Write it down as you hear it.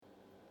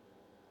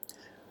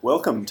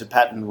Welcome to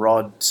Pat and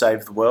Rod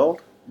Save the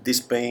World.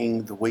 This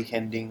being the week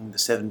ending the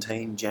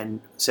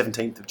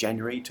 17th of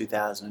January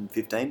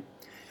 2015.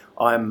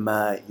 I'm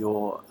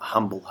your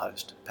humble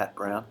host, Pat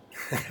Brown.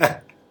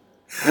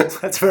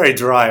 That's a very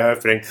dry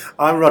opening.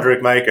 I'm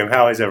Roderick Makem.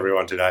 How is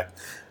everyone today?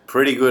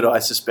 Pretty good, I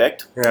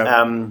suspect.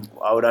 Yeah.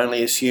 I would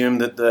only assume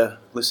that the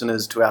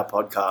listeners to our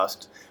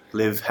podcast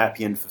live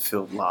happy and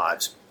fulfilled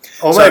lives.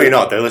 Or maybe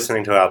not. They're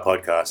listening to our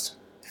podcast.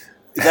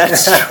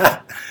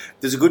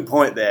 There's a good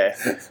point there.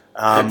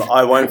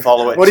 I won't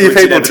follow it What to are you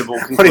its people? inevitable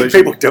conclusion. What are you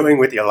people doing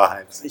with your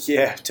lives?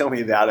 Yeah, tell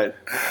me about it.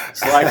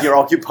 It's like you're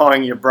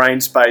occupying your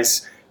brain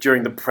space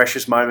during the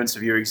precious moments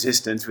of your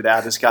existence with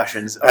our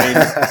discussions. I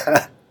mean,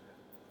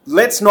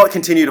 let's not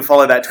continue to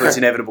follow that to its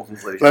inevitable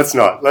conclusion. Let's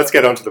not. Let's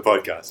get on to the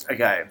podcast.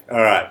 Okay.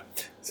 All right.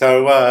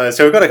 So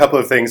we've got a couple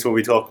of things we'll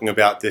be talking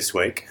about this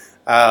week.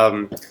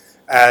 And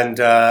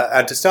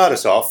to start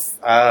us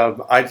off,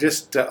 I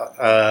just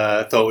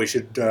thought we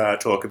should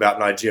talk about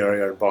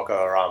Nigeria and Boko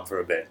Haram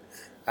for a bit.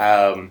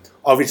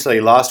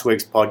 Obviously, last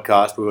week's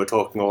podcast we were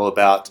talking all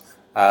about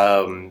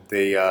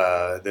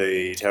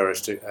the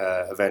terrorist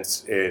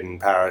events in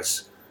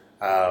Paris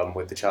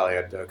with the Charlie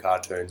Hebdo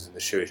cartoons and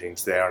the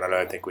shootings there, and I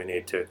don't think we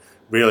need to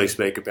really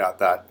speak about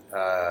that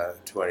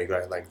to any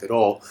great length at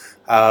all.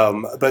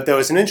 But there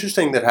was an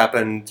interesting that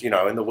happened,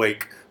 in the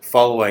week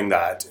following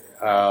that,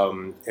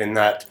 in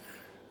that.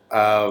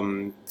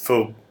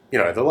 For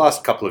the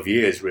last couple of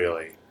years,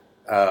 really,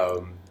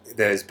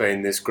 there's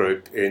been this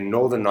group in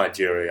northern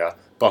Nigeria,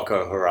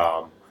 Boko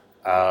Haram,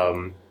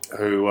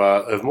 who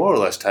have more or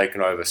less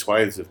taken over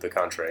swathes of the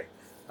country.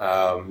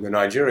 The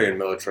Nigerian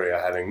military are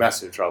having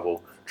massive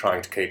trouble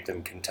trying to keep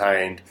them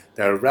contained.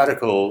 They're a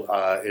radical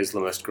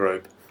Islamist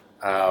group,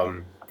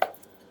 and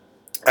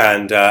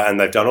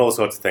they've done all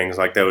sorts of things.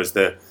 Like there was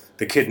the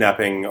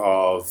kidnapping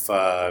of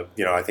I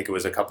think it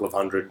was a couple of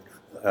hundred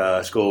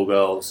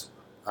schoolgirls.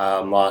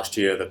 Last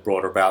year that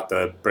brought about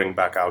the Bring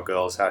Back Our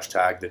Girls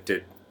hashtag that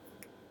did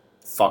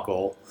fuck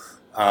all,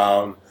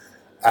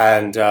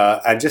 and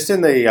just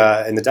in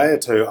the day or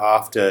two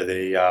after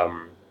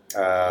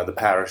the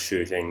Paris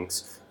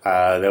shootings,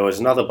 there was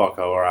another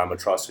Boko Haram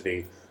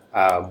atrocity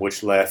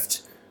which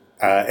left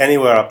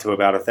anywhere up to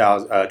about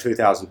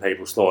 2,000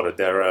 people slaughtered.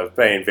 There have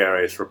been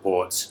various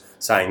reports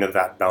saying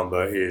that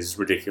number is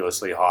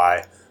ridiculously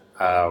high.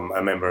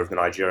 A member of the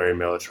Nigerian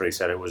military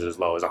said it was as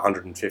low as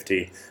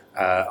 150.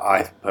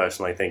 I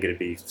personally think it'd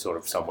be sort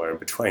of somewhere in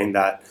between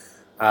that.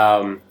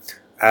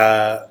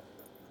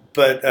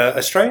 But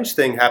a strange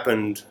thing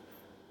happened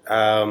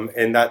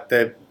in that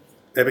there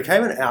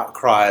became an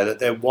outcry that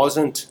there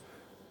wasn't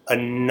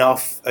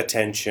enough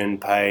attention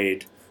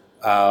paid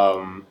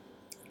to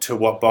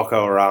what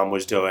Boko Haram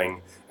was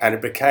doing, and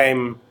it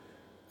became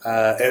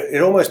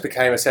it almost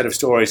became a set of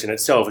stories in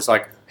itself. It's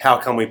like, how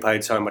come we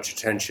paid so much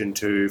attention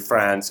to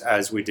France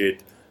as we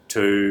did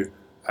to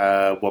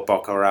what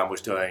Boko Haram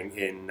was doing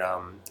in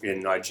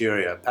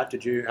Nigeria? Pat,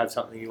 did you have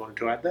something you wanted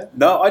to add there?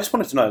 No, I just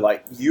wanted to know,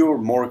 you're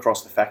more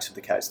across the facts of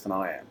the case than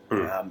I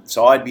am.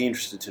 So I'd be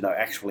interested to know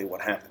actually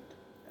what happened.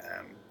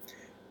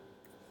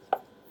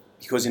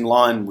 Because in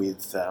line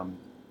with the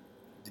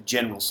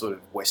general sort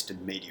of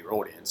Western media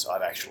audience,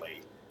 I've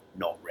actually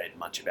not read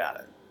much about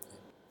it.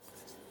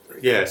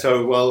 Yeah,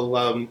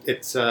 so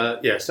it's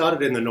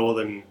started in the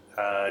northern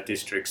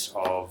districts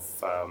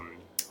of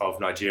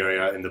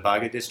Nigeria in the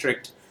Baga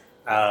district,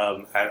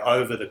 and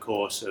over the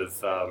course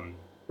of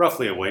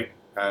roughly a week,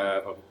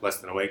 or less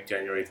than a week,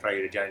 January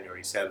 3 to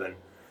January 7,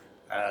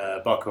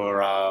 Boko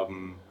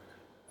Haram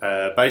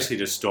basically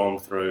just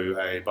stormed through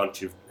a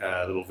bunch of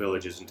little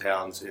villages and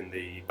towns in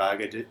the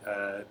Baga,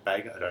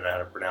 I don't know how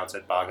to pronounce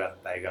it, Baga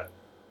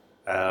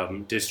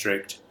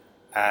district,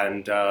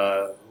 and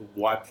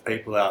wiped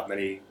people out,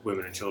 many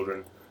women and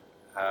children.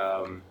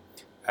 No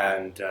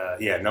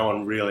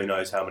one really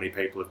knows how many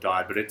people have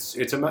died, but it's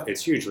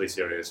hugely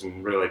serious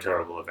and really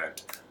terrible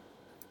event.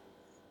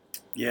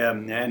 Yeah,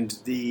 and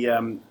the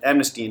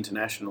Amnesty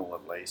International,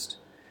 at least,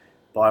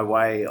 by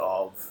way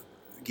of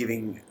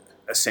giving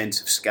a sense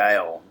of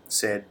scale,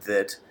 said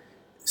that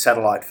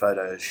satellite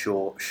photos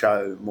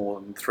show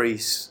more than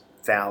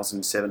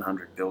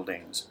 3,700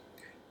 buildings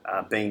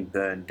being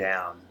burned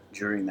down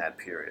during that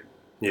period.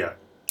 Yeah.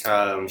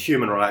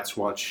 Human Rights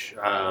Watch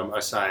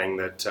are saying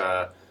that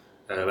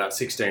about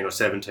 16 or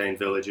 17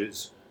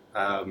 villages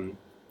have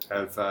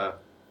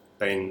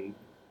been,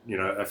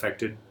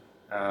 affected.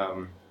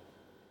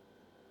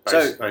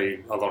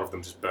 Basically, a lot of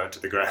them just burnt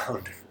to the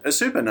ground. A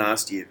super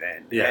nasty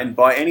event, yeah. And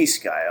by any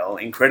scale,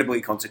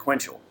 incredibly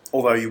consequential,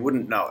 although you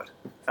wouldn't know it.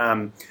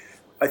 I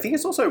think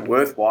it's also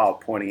worthwhile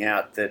pointing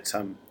out that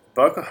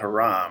Boko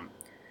Haram,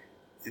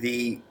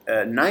 the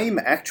name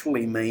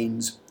actually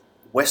means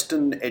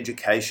Western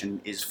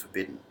education is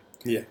forbidden.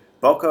 Yeah.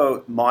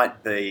 Boko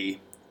might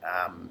be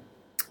a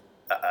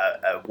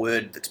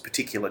word that's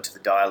particular to the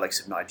dialects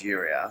of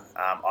Nigeria.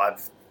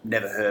 I've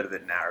never heard of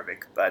it in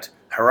Arabic, but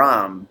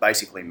haram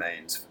basically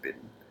means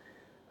forbidden.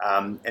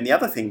 And the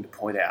other thing to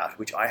point out,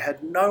 which I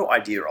had no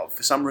idea of,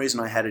 for some reason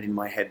I had it in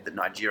my head that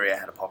Nigeria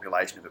had a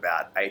population of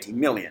about 80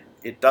 million.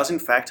 It does in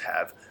fact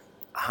have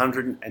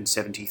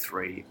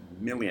 173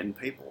 million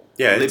people.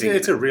 Yeah, living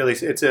it's a really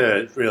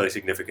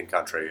significant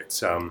country.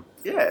 It's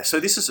Yeah, so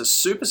this is a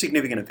super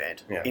significant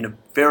event in a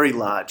very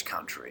large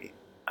country,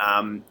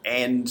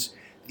 and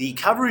the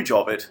coverage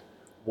of it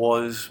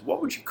was,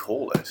 what would you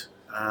call it?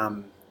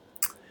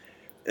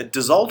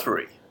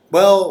 Desultory.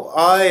 Well,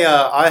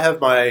 I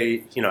have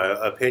my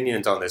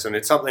opinions on this, and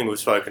it's something we've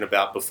spoken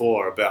about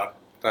before about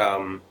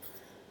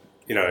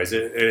is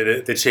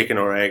it the chicken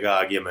or egg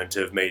argument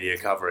of media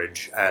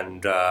coverage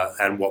and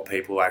what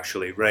people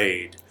actually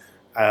read,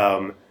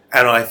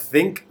 and I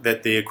think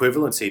that the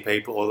equivalency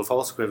people or the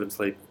false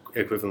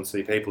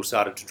equivalency people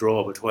started to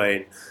draw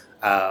between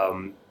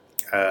the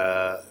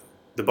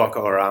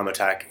Boko Haram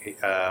attack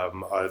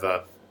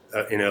over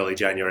in early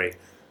January.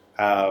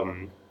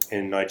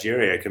 In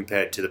Nigeria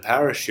compared to the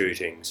Paris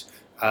shootings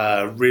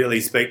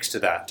really speaks to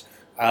that.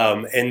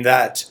 In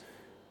that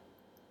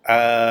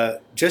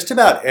just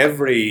about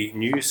every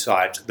news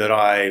site that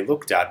I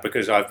looked at,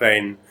 because I've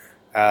been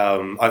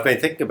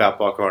thinking about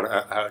Boko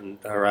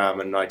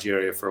Haram in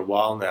Nigeria for a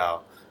while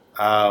now.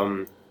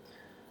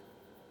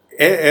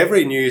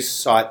 Every news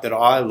site that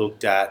I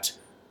looked at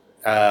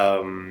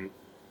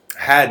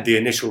had the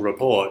initial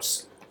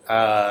reports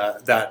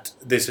that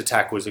this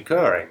attack was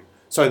occurring.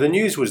 So the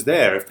news was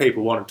there if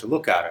people wanted to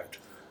look at it.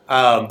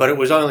 But it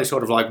was only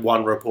sort of like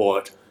one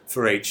report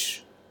for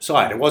each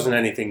site. It wasn't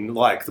anything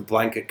like the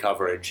blanket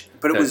coverage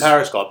that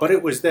Paris got, but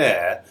it was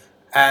there.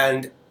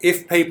 And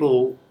if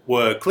people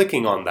were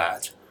clicking on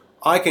that,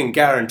 I can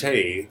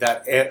guarantee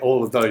that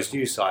all of those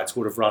news sites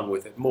would have run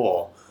with it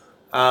more.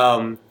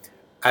 And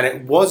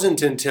it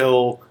wasn't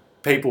until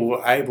people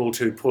were able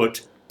to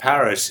put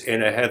Paris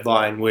in a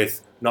headline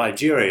with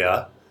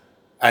Nigeria,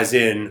 as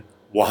in,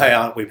 why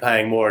aren't we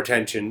paying more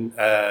attention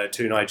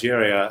to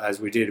Nigeria as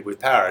we did with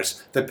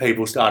Paris, that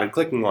people started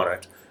clicking on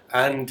it.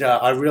 And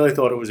I really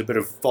thought it was a bit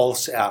of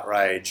false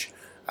outrage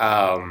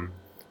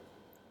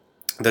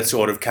that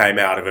sort of came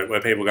out of it, where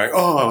people go,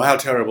 oh, how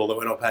terrible that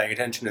we're not paying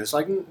attention. And it's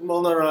like,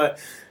 well, no,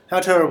 how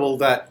terrible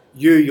that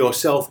you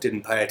yourself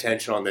didn't pay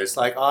attention on this.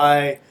 Like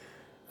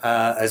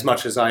as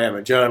much as I am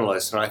a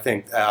journalist, and I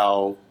think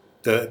the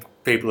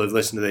people who've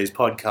listened to these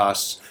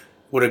podcasts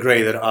would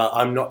agree that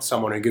I'm not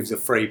someone who gives a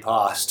free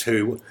pass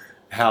to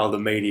how the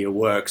media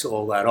works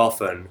all that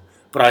often.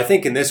 But I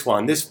think in this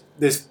one, this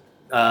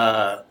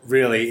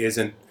really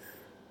isn't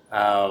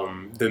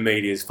the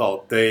media's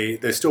fault.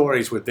 The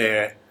stories were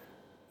there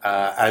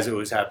as it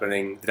was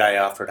happening, the day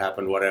after it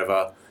happened,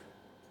 whatever.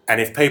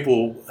 And if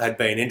people had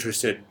been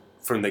interested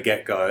from the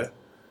get-go,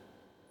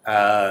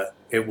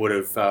 it would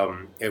have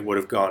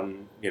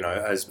gone,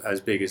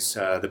 as big as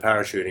the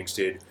Paris shootings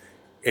did.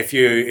 If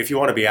you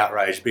want to be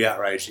outraged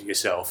at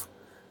yourself.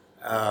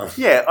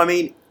 Yeah, I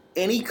mean,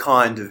 any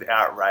kind of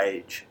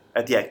outrage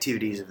at the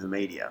activities of the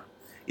media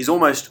is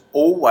almost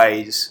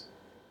always,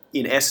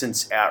 in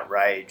essence,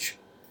 outrage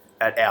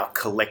at our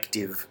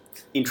collective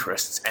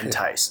interests and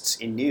tastes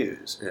in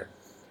news. Yeah.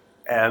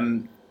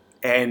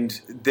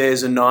 And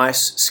there's a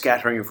nice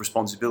scattering of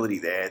responsibility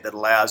there that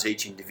allows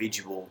each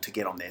individual to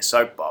get on their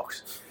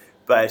soapbox.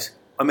 But,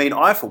 I mean,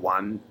 I, for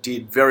one,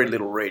 did very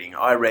little reading.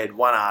 I read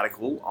one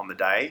article on the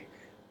day.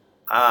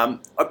 I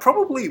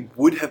probably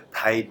would have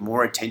paid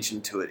more attention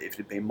to it if it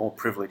had been more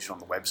privileged on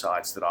the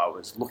websites that I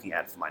was looking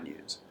at for my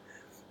news.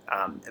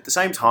 At the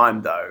same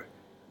time, though,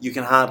 you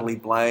can hardly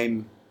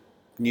blame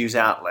news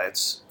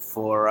outlets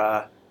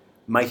for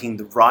making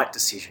the right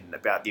decision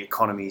about the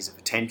economies of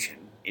attention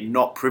in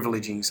not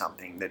privileging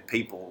something that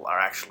people are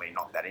actually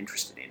not that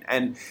interested in.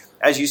 And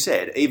as you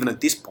said, even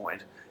at this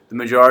point, the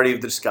majority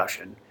of the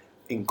discussion,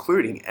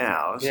 including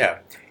ours,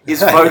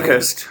 is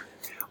focused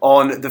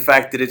on the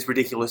fact that it's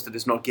ridiculous that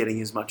it's not getting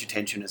as much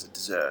attention as it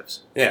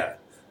deserves. Yeah.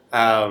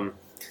 I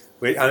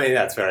mean,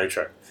 that's very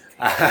true.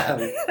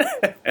 But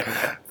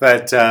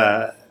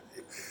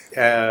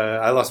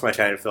I lost my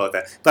train of thought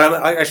there. But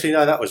I actually,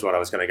 no, that was what I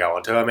was going to go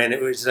on to. I mean,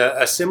 it was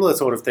a similar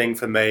sort of thing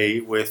for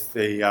me with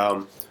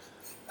the,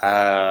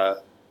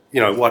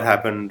 what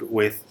happened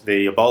with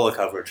the Ebola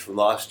coverage from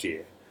last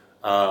year.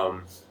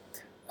 In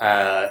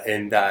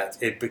that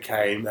it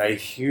became a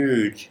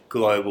huge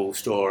global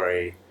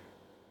story.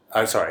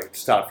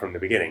 Start from the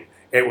beginning.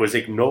 It was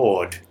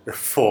ignored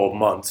for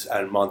months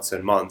and months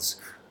and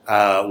months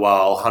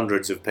while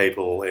hundreds of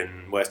people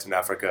in Western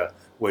Africa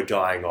were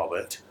dying of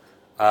it.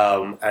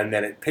 And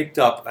then it picked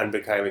up and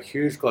became a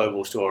huge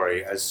global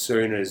story as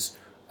soon as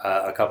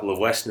a couple of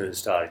Westerners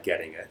started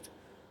getting it,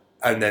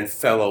 and then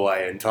fell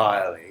away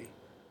entirely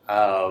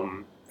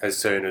as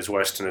soon as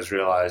Westerners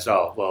realised,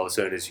 as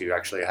soon as you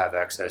actually have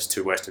access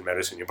to Western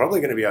medicine, you're probably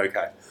going to be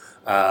okay.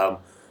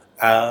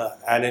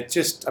 And it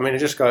just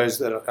goes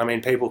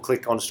that, people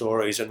click on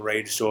stories and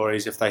read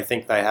stories if they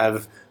think they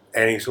have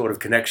any sort of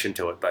connection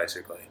to it,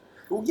 basically.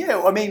 Well,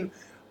 yeah,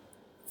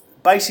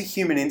 basic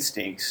human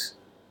instincts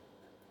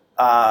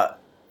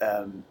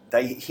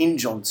they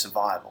hinge on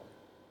survival.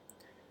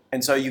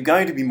 And so you're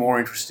going to be more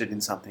interested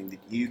in something that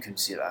you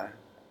consider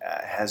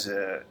has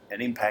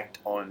an impact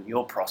on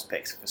your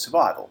prospects for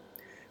survival,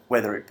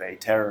 whether it be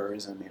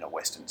terrorism in a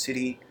Western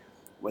city,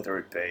 whether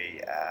it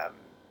be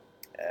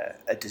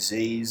a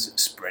disease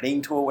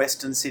spreading to a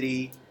Western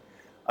city.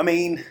 I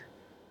mean,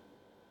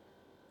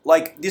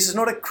 like, this is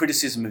not a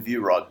criticism of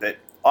you, Rod, but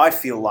I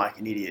feel like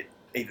an idiot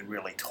even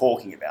really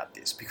talking about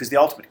this, because the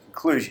ultimate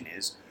conclusion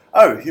is,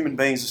 oh, human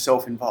beings are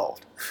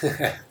self-involved.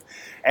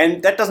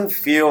 And that doesn't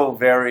feel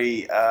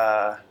very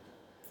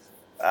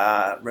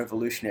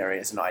revolutionary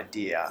as an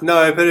idea.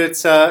 No, but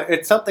it's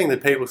something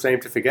that people seem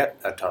to forget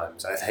at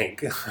times, I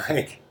think.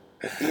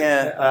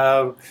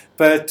 Yeah.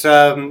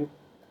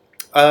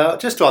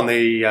 Just on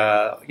the,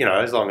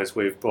 as long as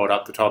we've brought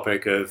up the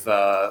topic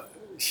of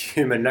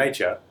human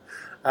nature,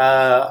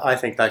 I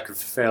think that could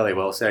fairly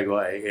well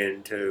segue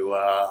into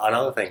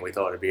another thing we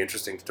thought would be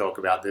interesting to talk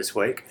about this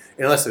week,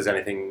 unless there's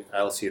anything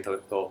else you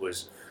thought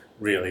was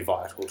really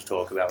vital to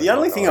talk about. The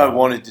only thing I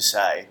wanted to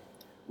say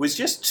was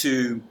just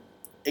to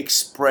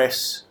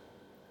express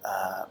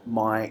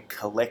my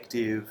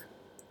collective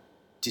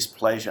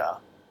displeasure,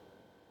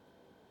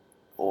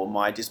 or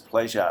my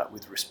displeasure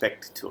with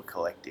respect to a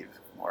collective,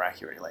 more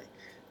accurately,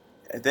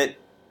 that,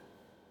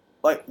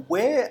 like,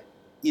 where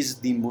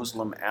is the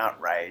Muslim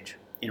outrage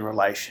in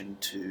relation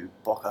to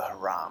Boko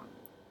Haram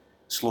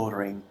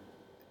slaughtering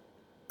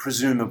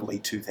presumably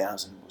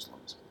 2,000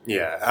 Muslims?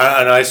 Yeah,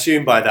 and I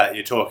assume by that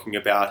you're talking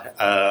about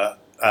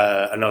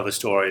another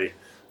story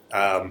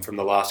from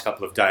the last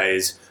couple of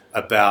days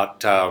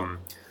about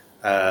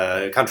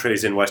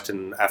countries in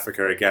Western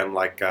Africa again,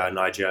 like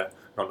Niger.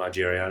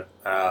 Niger.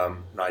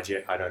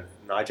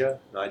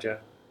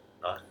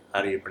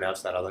 How do you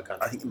pronounce that other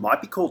country? I think it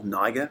might be called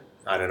Niger.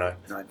 I don't know.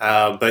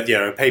 Niger. But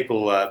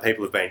people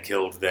have been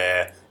killed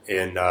there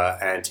in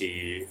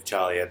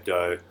anti-Charlie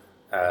Hebdo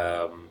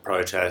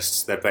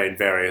protests. There have been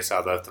various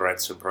other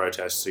threats and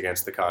protests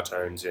against the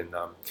cartoons in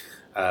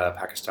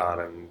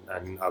Pakistan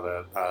and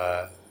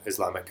other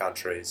Islamic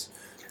countries.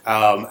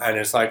 And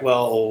it's like,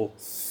 well,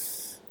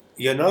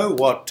 you know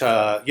what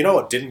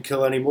didn't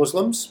kill any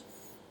Muslims?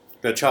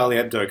 The Charlie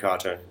Hebdo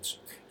cartoons.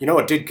 You know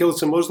what did kill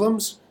some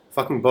Muslims?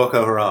 Fucking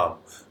Boko Haram.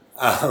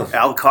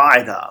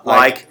 Al-Qaeda.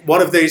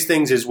 One of these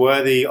things is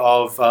worthy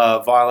of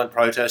violent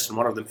protest and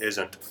one of them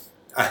isn't.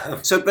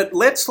 But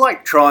let's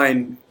try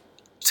and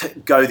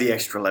go the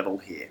extra level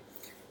here.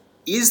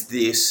 Is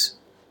this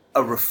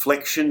a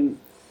reflection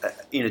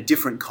in a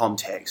different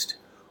context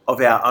of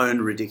our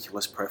own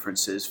ridiculous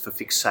preferences for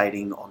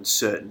fixating on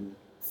certain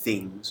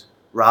things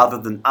rather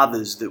than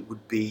others that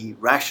would be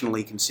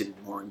rationally considered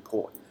more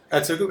important?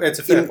 It's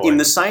a fair point. In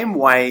the same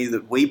way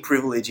that we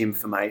privilege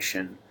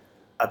information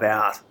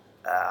about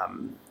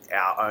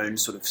our own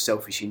sort of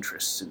selfish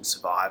interests and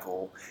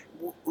survival.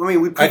 I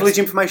mean, we privilege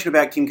information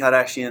about Kim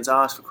Kardashian's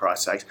ass, for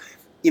Christ's sake.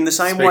 In the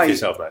same way... Speak for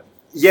yourself, mate.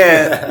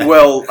 Yeah,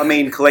 well, I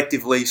mean,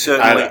 collectively,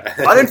 certainly.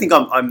 I don't think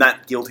I'm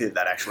that guilty of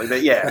that, actually,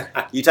 but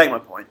yeah, you take my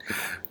point.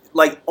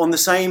 On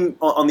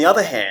the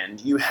other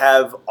hand, you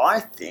have, I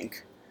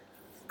think,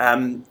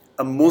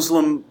 a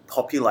Muslim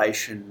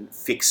population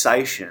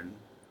fixation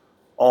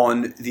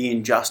on the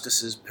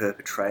injustices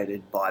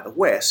perpetrated by the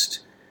West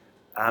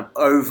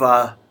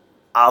over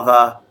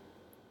other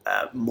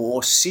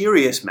more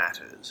serious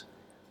matters.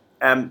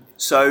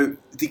 So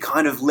the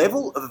kind of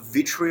level of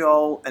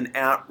vitriol and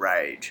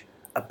outrage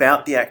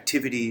about the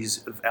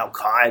activities of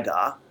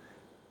Al-Qaeda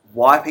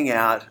wiping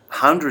out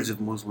hundreds of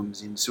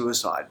Muslims in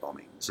suicide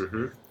bombings.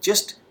 Mm-hmm.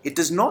 It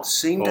does not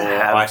seem to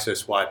have... Or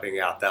ISIS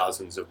wiping out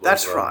thousands of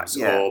Muslims. That's right,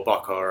 yeah. Or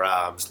Boko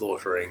Haram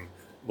slaughtering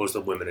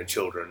Muslim women and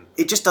children.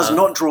 It just does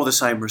not draw the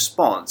same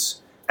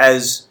response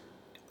as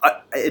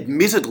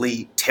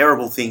admittedly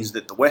terrible things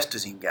that the West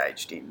is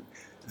engaged in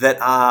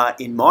that are,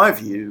 in my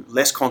view,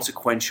 less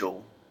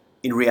consequential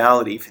in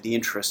reality for the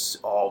interests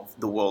of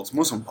the world's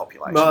Muslim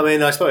population. Well, I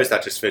mean, I suppose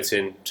that just fits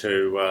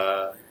into,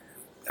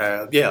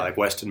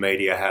 Western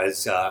media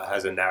has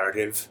a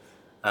narrative,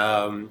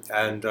 I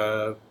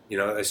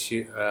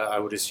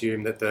would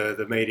assume that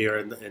the media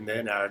in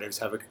their narratives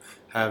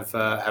have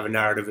a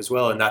narrative as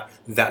well, and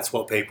that's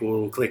what people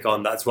will click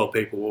on, that's what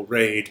people will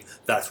read,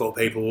 that's what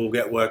people will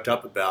get worked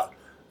up about.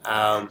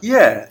 And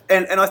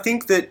I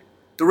think that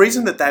the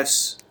reason that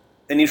that's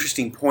an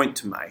interesting point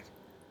to make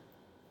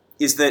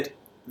is that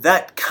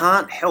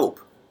can't help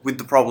with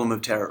the problem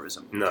of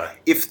terrorism. No.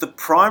 If the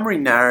primary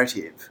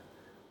narrative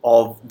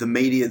of the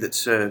media that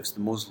serves the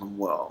Muslim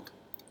world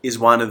is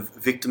one of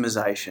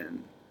victimization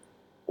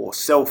or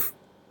of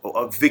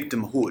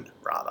victimhood,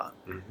 rather,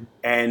 mm-hmm.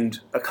 and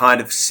a kind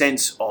of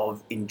sense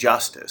of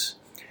injustice.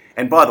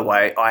 And by the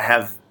way, I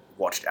have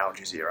watched Al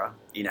Jazeera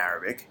in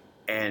Arabic,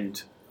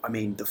 and I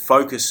mean, the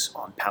focus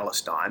on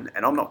Palestine,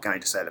 and I'm not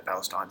going to say that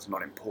Palestine's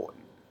not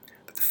important,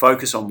 but the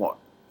focus on what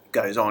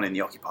goes on in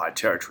the occupied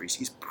territories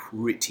is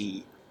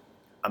pretty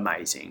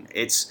amazing.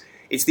 It's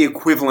the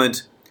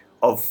equivalent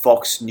of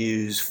Fox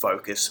News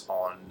focus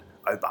on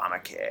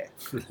Obamacare,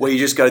 where you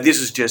just go, this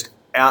is just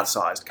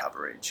outsized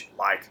coverage.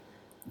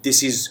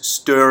 This is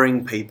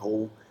stirring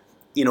people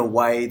in a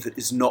way that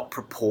is not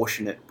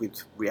proportionate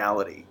with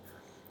reality.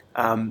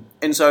 And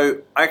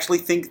so I actually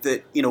think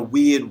that in a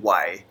weird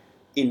way,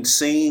 in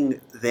seeing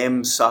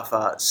them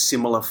suffer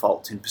similar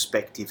faults in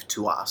perspective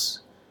to us,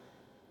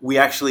 we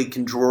actually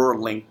can draw a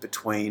link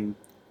between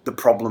the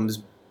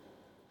problems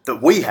that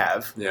we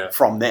have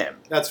from them.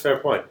 That's a fair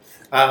point.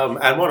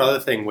 And one other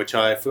thing, which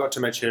I forgot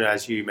to mention,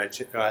 as you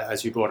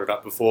brought it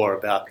up before,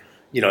 about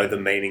the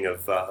meaning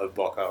of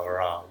Boko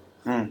Haram,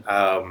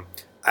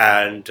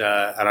 and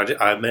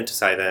I meant to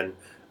say then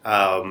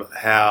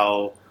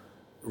how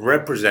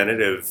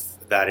representative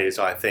that is,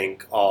 I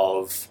think,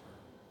 of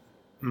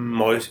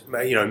most of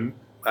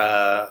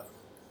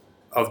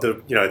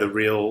the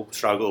real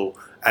struggle,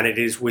 and it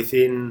is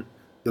within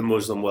the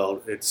Muslim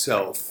world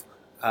itself.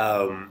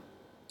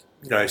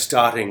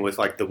 Starting with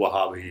like the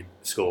Wahhabi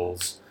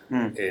schools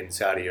in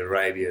Saudi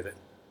Arabia, that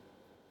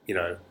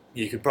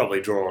you could probably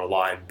draw a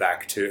line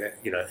back to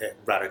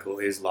radical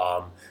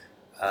Islam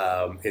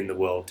in the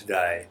world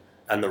today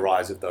and the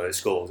rise of those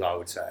schools, I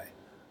would say.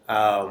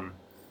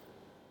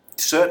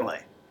 Certainly,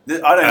 I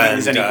don't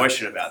think there's any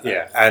question about that.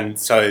 Yeah, and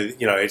so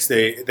it's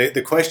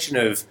the question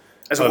of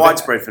as a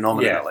widespread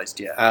phenomenon, at least.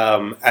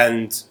 Yeah,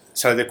 and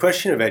so the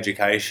question of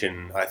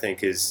education, I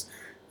think, is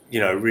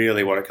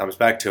really what it comes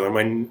back to.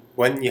 And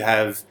when you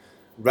have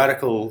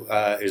radical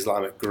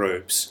Islamic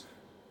groups,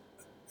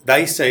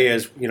 they see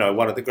as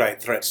one of the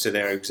great threats to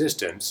their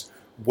existence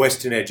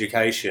Western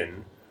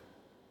education,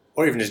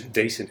 or even just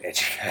decent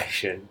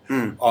education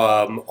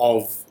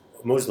of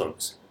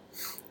Muslims.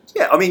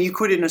 Yeah, I mean, you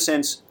could, in a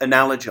sense,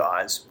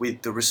 analogize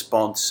with the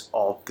response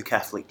of the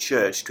Catholic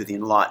Church to the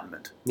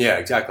Enlightenment. Yeah,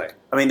 exactly.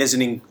 I mean,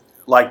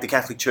 the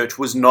Catholic Church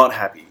was not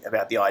happy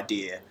about the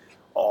idea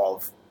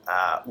of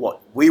what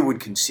we would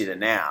consider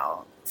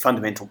now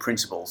fundamental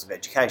principles of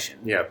education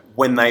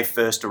when they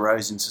first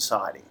arose in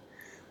society.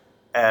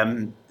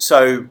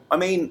 So, I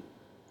mean,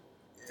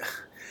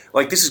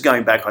 like this is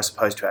going back, I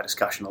suppose, to our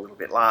discussion a little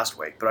bit last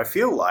week, but I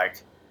feel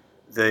like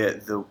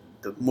the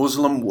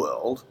Muslim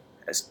world,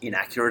 as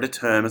inaccurate a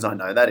term as I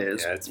know that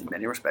is, in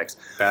many respects.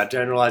 Bad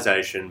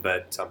generalisation,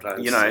 but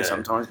sometimes...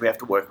 Sometimes we have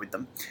to work with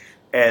them.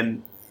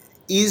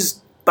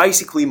 Is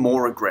basically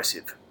more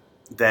aggressive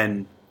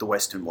than the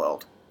Western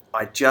world.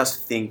 I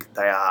just think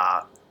they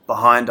are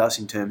behind us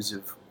in terms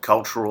of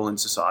cultural and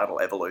societal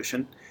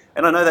evolution.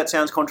 And I know that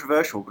sounds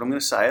controversial, but I'm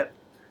going to say it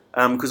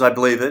because I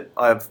believe it.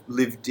 I've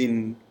lived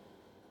in,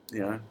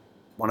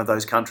 one of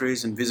those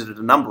countries and visited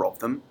a number of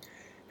them.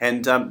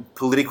 And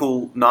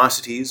political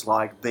niceties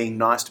like being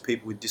nice to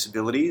people with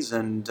disabilities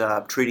and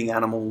treating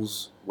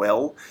animals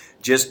well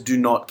just do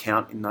not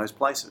count in those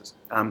places.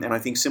 And I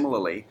think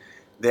similarly,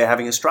 they're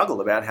having a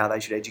struggle about how they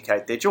should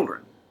educate their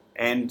children.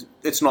 And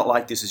it's not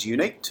like this is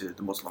unique to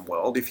the Muslim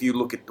world. If you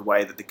look at the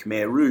way that the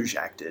Khmer Rouge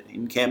acted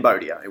in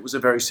Cambodia, it was a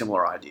very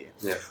similar idea.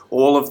 Yeah.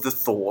 All of the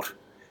thought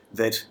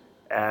that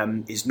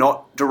is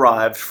not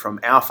derived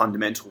from our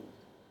fundamental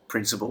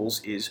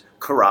principles is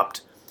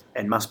corrupt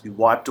and must be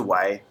wiped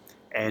away.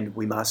 And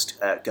we must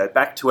go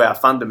back to our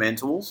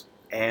fundamentals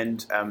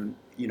and,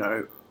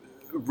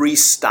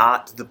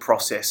 restart the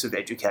process of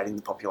educating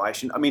the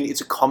population. I mean,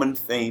 it's a common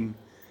theme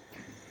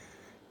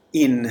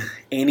in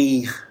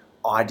any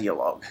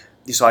ideologue,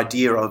 this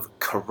idea of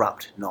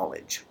corrupt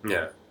knowledge.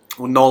 Yeah.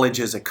 Or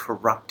knowledge as a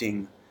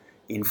corrupting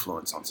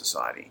influence on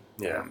society.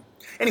 Yeah.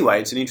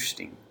 Anyway, it's an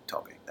interesting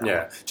topic.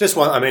 Yeah. Just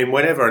one, I mean,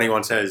 whenever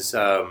anyone says,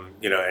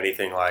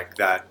 anything like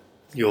that,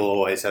 you'll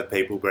always have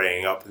people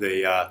bringing up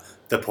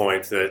the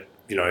point that,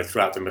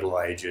 throughout the Middle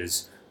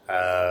Ages,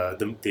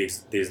 the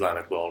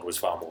Islamic world was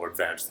far more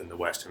advanced than the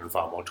Western and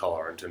far more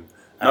tolerant and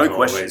no all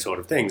question. these sort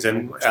of things.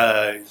 And,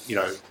 I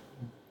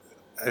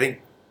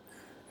think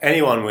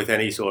anyone with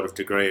any sort of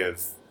degree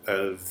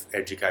of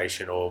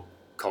education or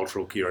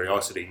cultural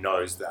curiosity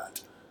knows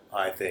that,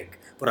 I think.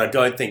 But I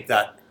don't think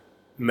that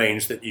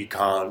means that you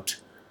can't,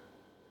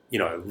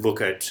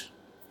 look at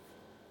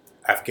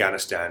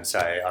Afghanistan,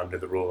 say, under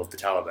the rule of the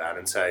Taliban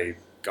and say,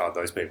 God,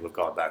 those people have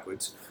gone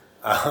backwards.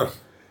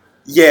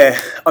 Yeah,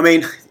 I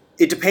mean,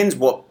 it depends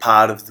what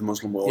part of the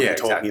Muslim world you're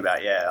talking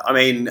about, yeah. I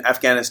mean,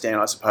 Afghanistan,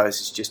 I suppose,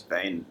 has just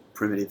been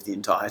primitive the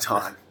entire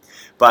time.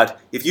 But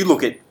if you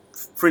look at,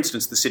 for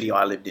instance, the city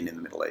I lived in the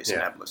Middle East,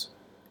 Nablus,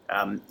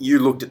 you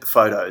looked at the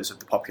photos of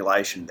the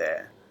population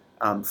there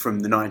from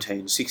the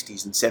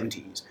 1960s and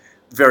 70s,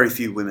 very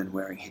few women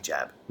wearing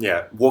hijab.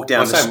 Yeah. Walk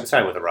down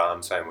same with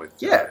Iran, same with...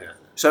 Yeah.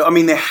 So, I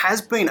mean, there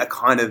has been a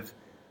kind of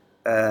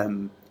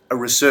a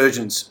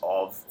resurgence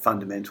of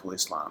fundamental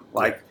Islam.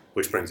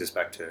 Which brings us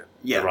back to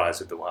the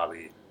rise of the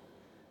Wahhabi.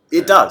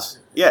 It does,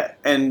 yeah.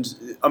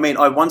 And, I mean,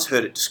 I once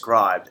heard it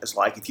described as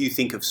like, if you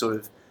think of sort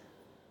of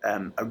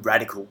a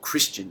radical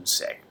Christian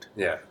sect,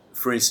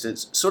 for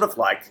instance, sort of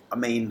like, I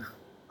mean,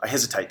 I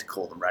hesitate to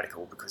call them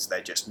radical because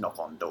they just knock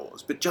on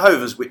doors, but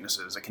Jehovah's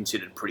Witnesses are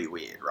considered pretty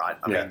weird, right?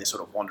 I mean, they're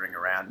sort of wandering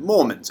around,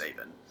 Mormons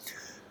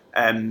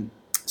even.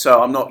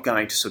 So I'm not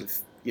going to sort of,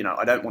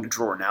 I don't want to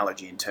draw an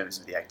analogy in terms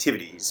of the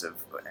activities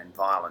and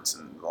violence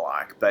and the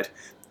like, but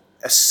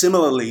a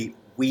similarly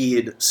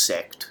weird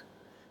sect,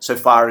 so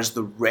far as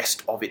the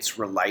rest of its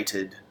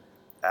related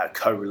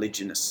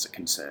co-religionists are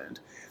concerned,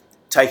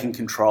 taking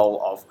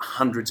control of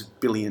hundreds of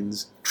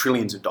billions,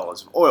 trillions of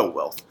dollars of oil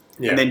wealth,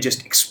 and then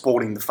just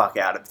exporting the fuck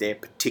out of their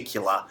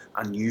particular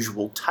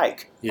unusual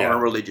take on a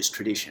religious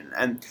tradition.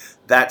 And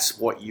that's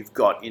what you've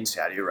got in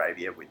Saudi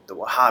Arabia with the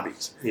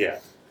Wahhabis. Yeah.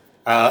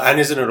 And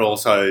isn't it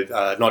also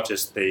not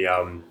just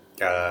the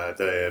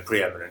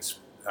preeminence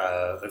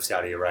of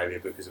Saudi Arabia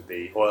because of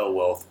the oil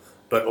wealth,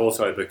 but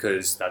also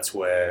because that's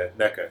where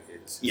Mecca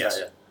is?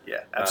 Yes.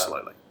 Yeah,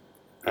 absolutely.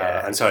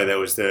 And so there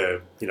was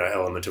the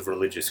element of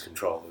religious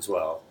control as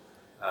well.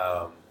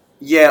 I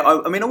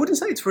mean, I wouldn't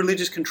say it's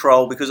religious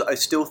control because I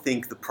still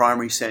think the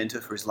primary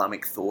centre for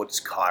Islamic thought is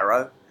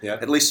Cairo,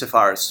 at least so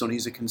far as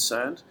Sunnis are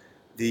concerned.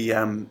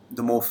 The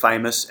more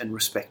famous and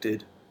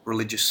respected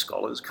religious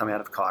scholars come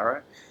out of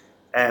Cairo.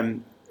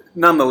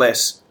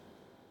 Nonetheless,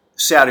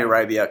 Saudi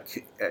Arabia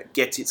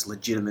gets its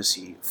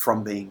legitimacy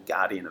from being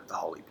guardian of the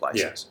holy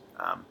places.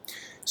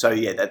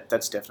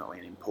 That's definitely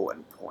an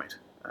important point.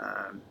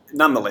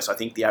 Nonetheless, I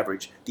think the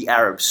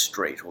Arab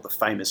street, or the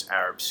famous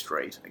Arab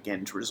street,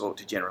 again to resort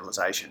to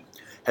generalisation,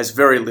 has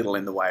very little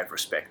in the way of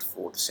respect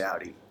for the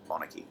Saudi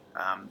monarchy.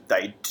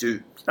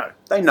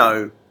 They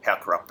know how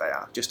corrupt they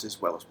are, just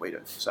as well as we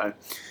do. So,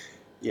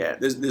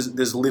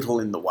 there's little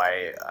in the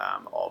way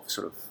of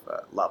sort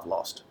of love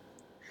lost.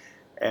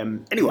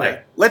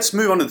 Let's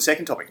move on to the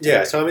second topic.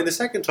 Yeah, so I mean, the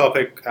second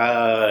topic,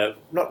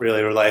 not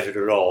really related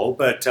at all,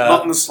 but...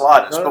 not in the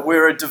slightest, but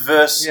we're a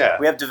diverse... Yeah.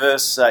 We have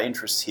diverse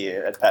interests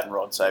here at Pat and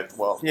Rod Save the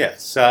World.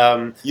 Yes.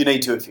 You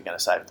need to if you're going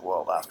to save the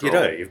world, after all.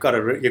 You do. You've got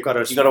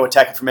to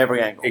attack it from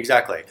every angle.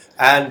 Exactly.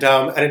 And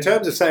in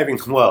terms of saving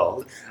the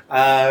world,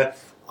 I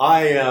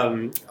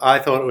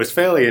thought it was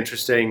fairly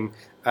interesting.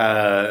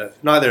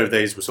 Neither of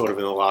these were sort of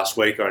in the last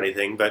week or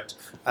anything, but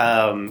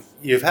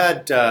you've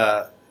had...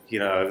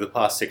 over the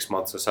past 6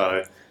 months or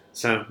so,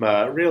 some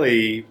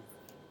really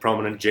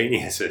prominent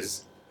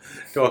geniuses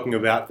talking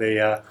about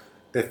the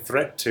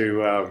threat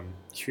to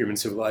human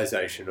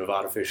civilization of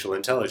artificial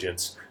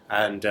intelligence.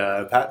 And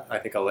Pat, I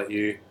think I'll let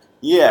you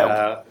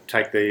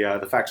take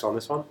the facts on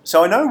this one.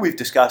 So I know we've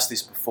discussed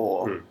this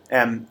before,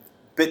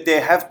 but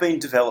there have been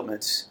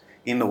developments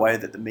in the way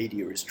that the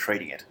media is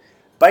treating it.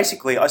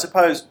 Basically, I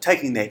suppose,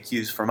 taking their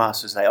cues from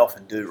us, as they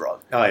often do, Rod.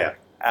 Oh, yeah.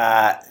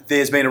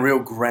 There's been a real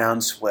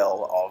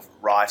groundswell of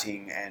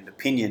writing and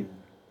opinion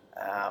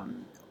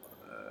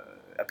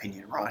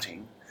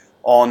writing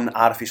on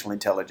artificial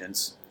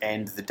intelligence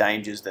and the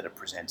dangers that it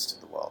presents to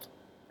the world.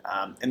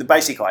 And the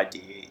basic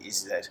idea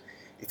is that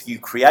if you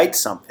create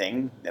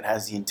something that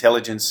has the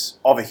intelligence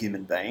of a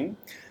human being,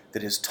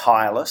 that is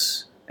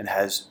tireless and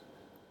has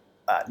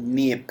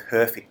near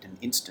perfect and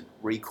instant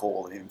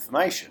recall of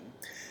information,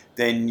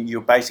 then you're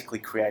basically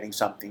creating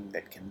something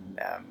that can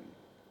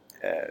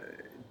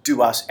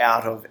do us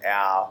out of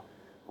our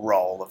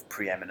role of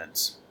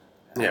preeminence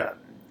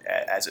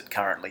as it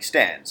currently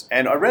stands.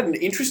 And I read an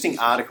interesting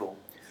article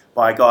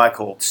by a guy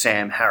called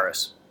Sam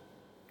Harris,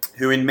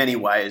 who in many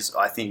ways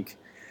I think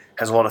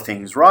has a lot of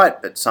things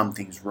right, but some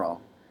things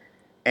wrong.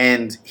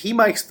 And he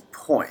makes the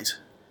point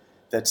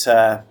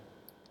that,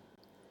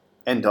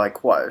 and I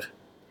quote,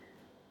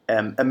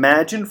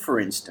 imagine,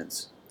 for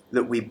instance,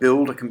 that we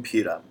build a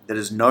computer that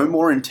is no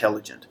more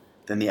intelligent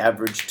than the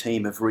average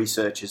team of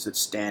researchers at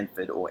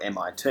Stanford or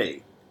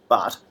MIT,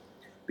 but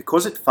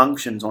because it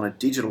functions on a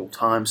digital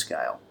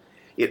timescale,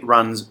 it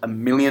runs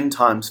 1,000,000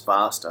 times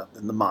faster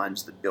than the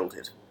minds that built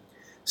it.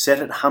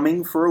 Set it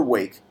humming for a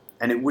week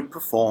and it would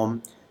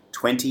perform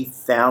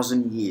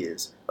 20,000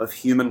 years of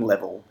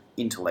human-level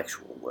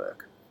intellectual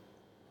work.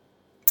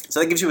 So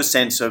that gives you a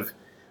sense of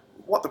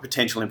what the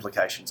potential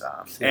implications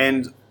are. Yeah.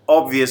 And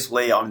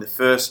obviously, I'm the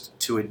first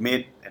to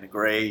admit and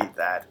agree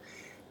that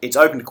it's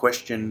open to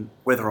question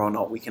whether or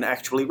not we can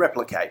actually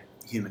replicate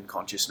human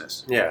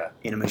consciousness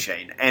in a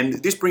machine. And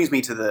this brings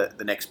me to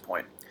the next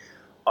point.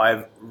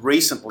 I've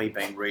recently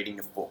been reading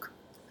a book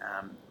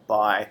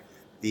by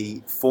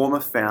the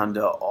former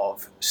founder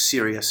of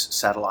Sirius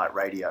Satellite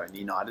Radio in the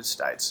United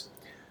States,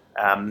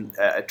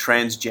 a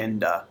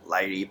transgender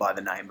lady by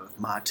the name of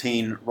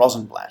Martine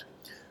Rosenblatt,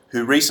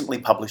 who recently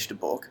published a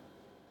book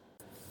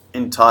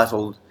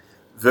entitled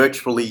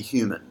Virtually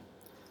Human: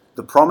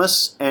 The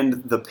Promise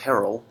and the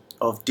Peril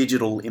of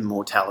Digital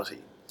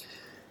Immortality.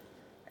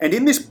 And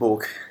in this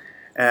book,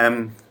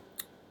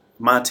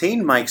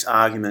 Martine makes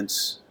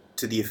arguments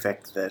to the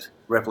effect that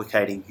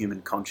replicating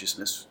human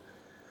consciousness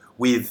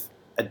with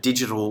a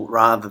digital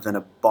rather than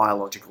a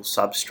biological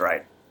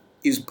substrate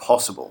is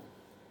possible,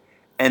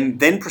 and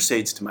then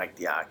proceeds to make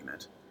the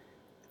argument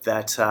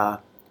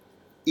that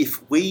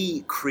if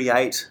we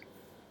create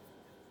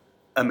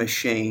a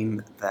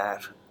machine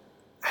that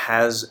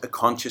has a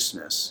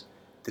consciousness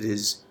that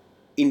is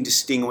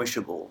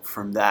indistinguishable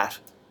from that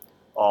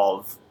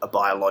of a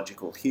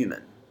biological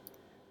human,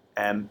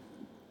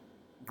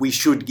 we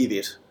should give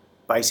it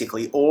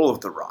basically all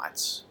of the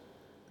rights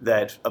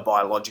that a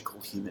biological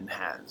human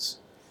has,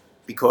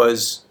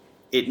 because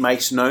it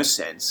makes no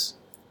sense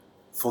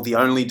for the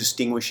only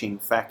distinguishing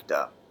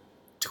factor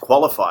to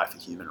qualify for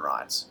human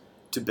rights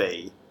to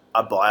be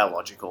a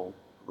biological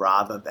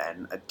rather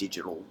than a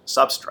digital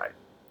substrate.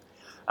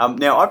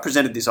 Now, I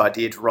presented this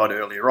idea to Rod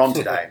earlier on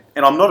today,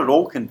 and I'm not at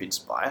all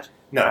convinced by it.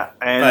 No,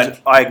 and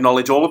I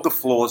acknowledge all of the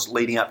flaws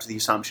leading up to the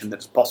assumption that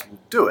it's possible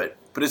to do it,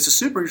 but it's a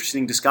super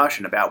interesting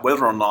discussion about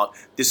whether or not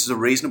this is a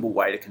reasonable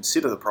way to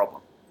consider the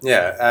problem.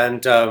 Yeah,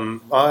 and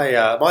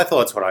my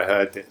thoughts when I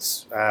heard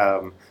this,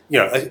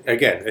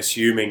 again,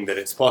 assuming that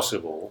it's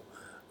possible,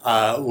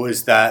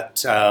 was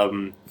that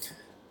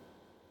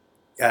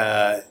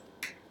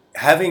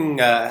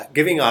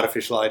giving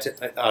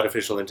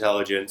artificial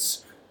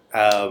intelligence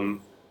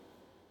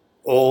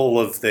all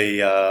of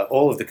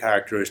the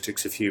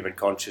characteristics of human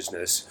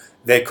consciousness,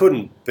 there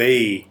couldn't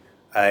be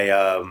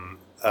a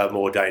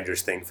more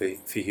dangerous thing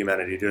for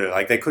humanity to do.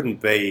 Like, there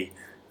couldn't be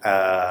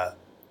a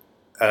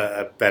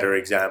better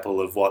example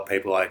of what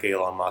people like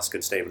Elon Musk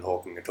and Stephen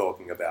Hawking are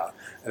talking about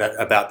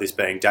this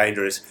being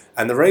dangerous.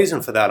 And the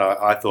reason for that,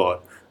 I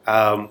thought,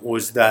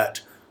 was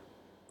that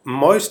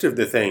most of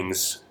the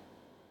things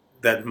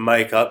that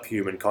make up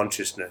human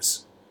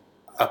consciousness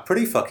are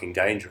pretty fucking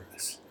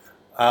dangerous.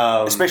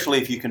 Especially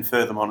if you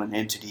confer them on an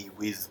entity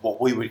with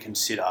what we would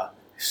consider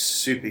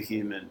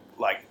superhuman,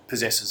 like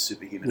possesses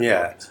superhuman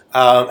abilities.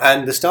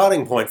 And the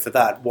starting point for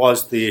that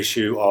was the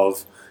issue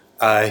of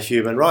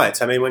human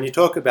rights. I mean, when you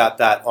talk about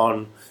that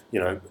on,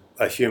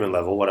 a human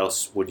level, what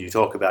else would you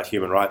talk about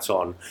human rights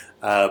on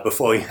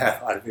before you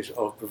have artificial,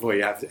 or before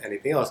you have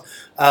anything else?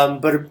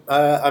 But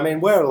I mean,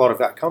 where a lot of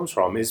that comes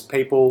from is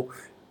people.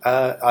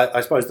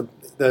 I suppose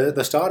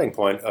the starting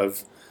point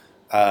of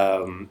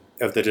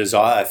the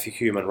desire for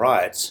human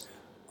rights,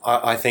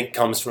 I think,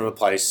 comes from a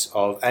place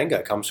of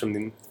anger. Comes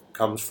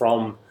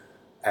from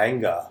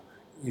anger.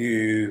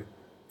 You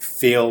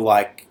feel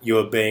like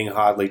you're being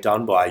hardly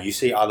done by. You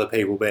see other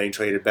people being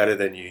treated better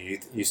than you.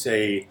 You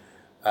see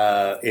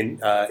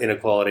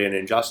inequality and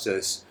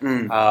injustice,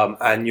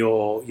 and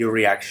your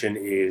reaction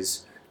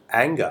is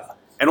anger,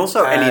 and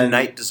also an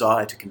innate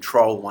desire to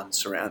control one's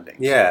surroundings.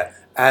 Yeah,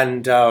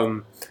 and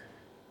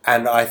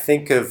I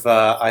think of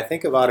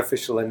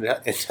artificial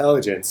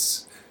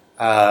intelligence,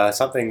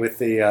 something with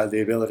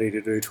the ability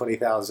to do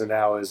 20,000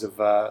 hours of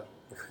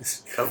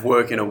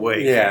work in a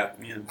week. Yeah.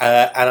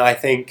 And I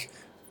think.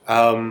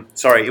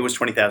 Sorry, it was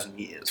 20,000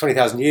 years.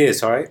 20,000 years.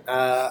 Sorry,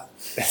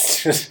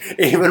 it's just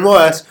even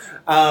worse.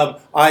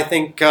 I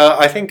think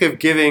of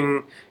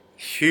giving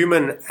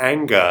human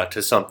anger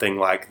to something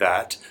like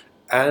that,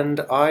 and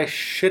I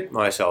shit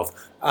myself.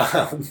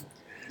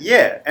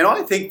 Yeah, and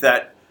I think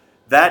that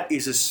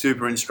is a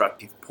super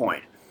instructive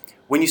point.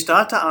 When you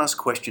start to ask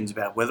questions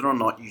about whether or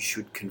not you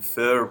should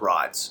confer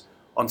rights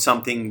on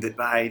something that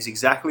behaves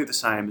exactly the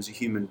same as a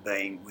human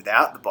being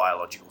without the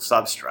biological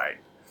substrate,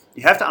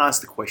 you have to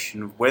ask the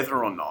question of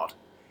whether or not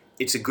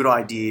it's a good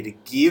idea to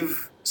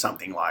give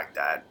something like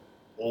that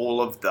all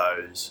of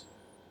those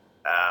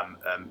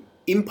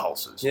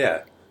impulses.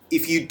 Yeah.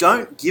 If you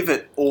don't give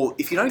it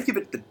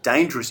the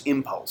dangerous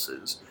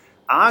impulses,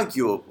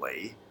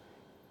 arguably,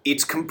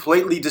 it's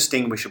completely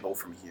distinguishable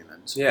from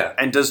humans. Yeah.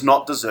 And does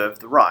not deserve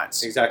the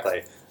rights.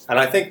 Exactly. And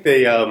I think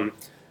the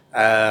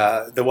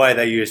way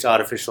they used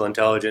artificial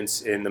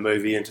intelligence in the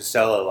movie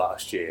Interstellar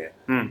last year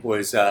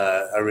was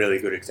a really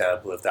good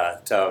example of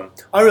that.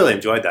 I really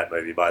enjoyed that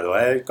movie, by the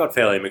way. It got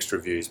fairly mixed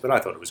reviews, but I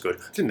thought it was good.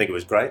 I didn't think it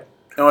was great.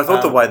 And I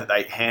thought the way that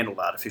they handled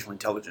artificial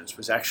intelligence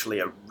was actually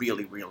a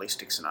really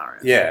realistic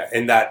scenario. Yeah,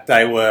 in that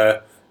they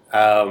were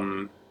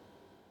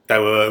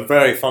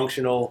very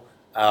functional.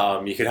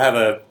 You could have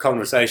a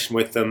conversation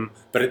with them,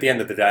 but at the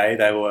end of the day,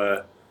 they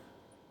were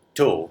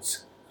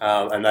tools,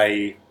 and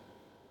they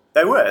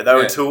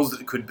were tools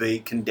that could be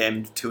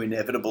condemned to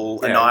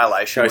inevitable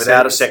annihilation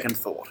without a second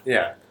thought.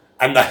 Yeah,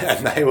 and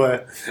they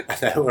were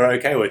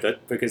okay with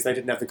it because they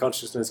didn't have the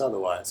consciousness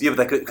otherwise. Yeah,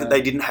 but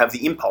they didn't have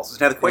the impulses.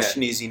 Now the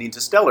question is, in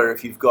Interstellar,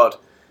 if you've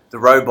got the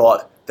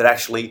robot that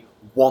actually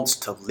wants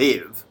to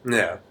live,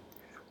 well,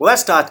 that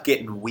starts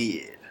getting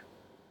weird.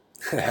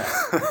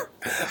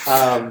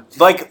 And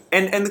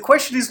the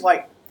question is,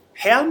 like,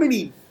 how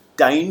many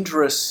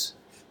dangerous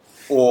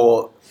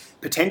or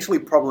potentially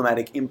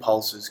problematic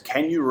impulses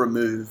can you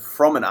remove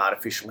from an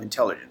artificial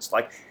intelligence?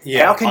 Like,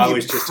 how can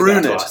you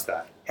prune it?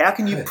 How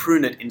can you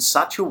prune it in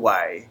such a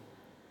way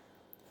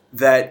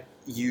that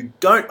you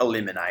don't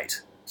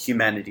eliminate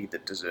humanity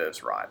that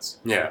deserves rights?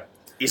 Yeah.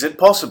 Is it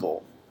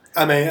possible?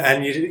 I mean,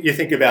 and you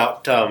think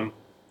about, what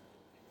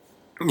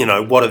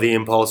are the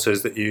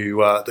impulses that you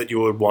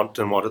would want,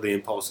 and what are the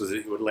impulses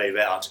that you would leave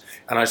out?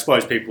 And I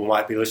suppose people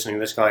might be listening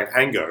to this going,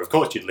 anger. Of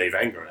course, you'd leave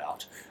anger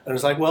out. And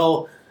it's like,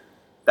 well,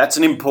 that's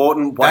an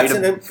important way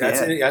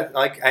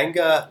like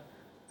anger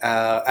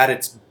at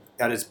its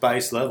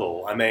base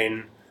level. I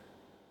mean,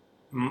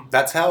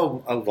 that's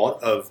how a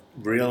lot of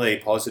really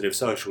positive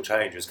social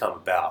change has come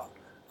about.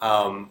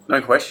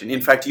 No question.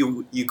 In fact,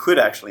 you could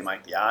actually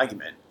make the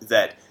argument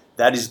that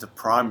is the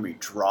primary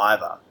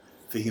driver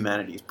for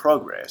humanity's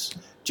progress.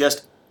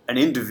 Just an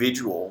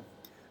individual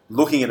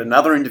looking at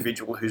another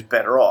individual who's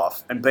better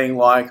off and being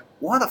like,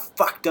 why the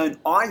fuck don't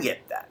I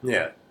get that?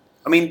 Yeah.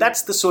 I mean,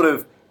 that's the sort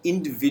of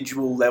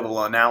individual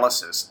level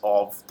analysis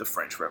of the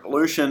French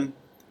Revolution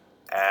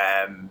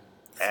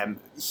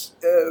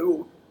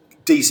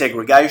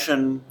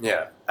desegregation.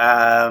 Yeah.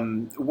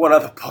 What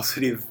other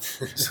positive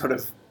sort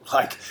of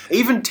like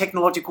even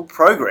technological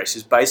progress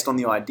is based on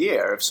the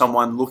idea of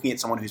someone looking at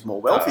someone who's more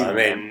wealthy than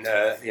them.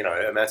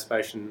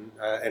 Emancipation,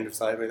 end of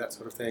slavery, that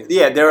sort of thing.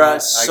 Yeah, there are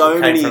so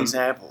many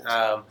examples.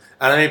 And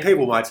I mean,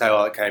 people might say,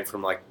 "Oh, it came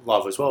from like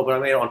love as well," but I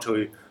mean,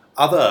 onto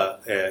other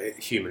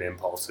human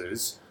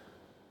impulses.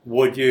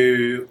 Would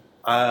you,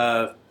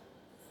 again,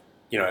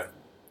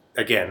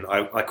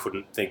 I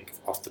couldn't think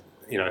off the,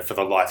 for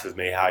the life of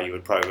me how you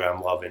would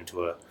program love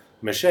into a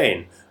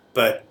machine.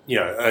 But,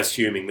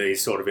 assuming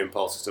these sort of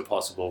impulses are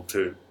possible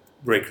to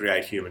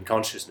recreate human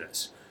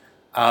consciousness,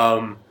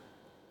 do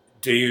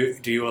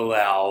you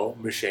allow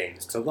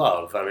machines to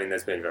love? I mean,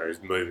 there's been various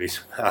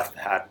movies about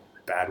that,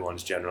 bad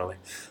ones generally.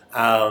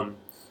 And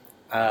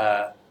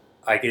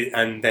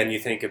then you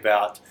think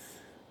about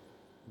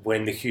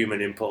when the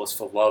human impulse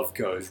for love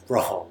goes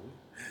wrong,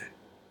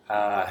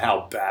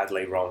 how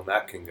badly wrong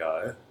that can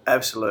go.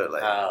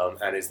 Absolutely.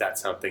 And is that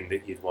something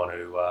that you'd want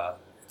to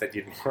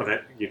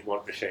you'd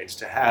want machines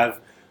to have?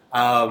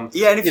 And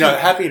if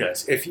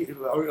happiness. If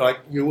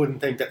you wouldn't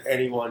think that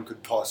anyone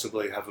could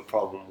possibly have a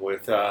problem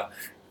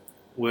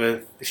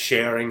with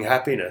sharing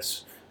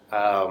happiness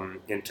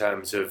in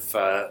terms of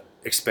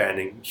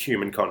expanding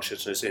human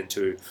consciousness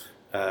into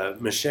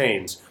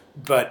machines.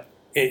 But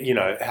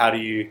how do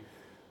you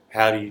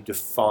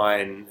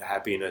define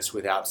happiness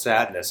without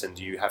sadness? And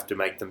do you have to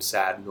make them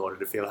sad in order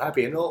to feel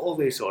happy? And all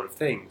these sort of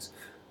things.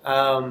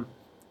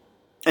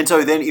 And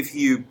so then if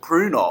you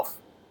prune off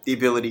the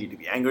ability to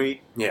be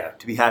angry,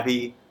 to be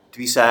happy, to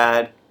be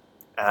sad,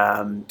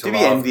 to be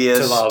envious,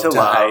 to love,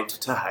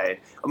 to hate.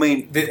 I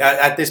mean,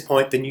 at this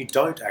point, then you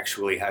don't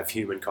actually have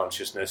human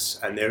consciousness,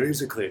 and there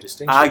is a clear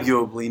distinction.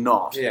 Arguably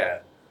not. Yeah.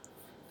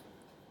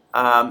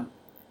 And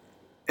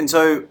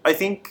so I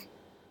think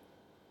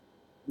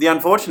the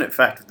unfortunate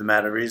fact of the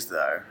matter is,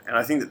 though, and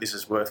I think that this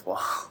is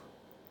worthwhile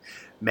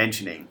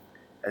mentioning,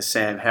 as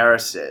Sam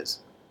Harris says,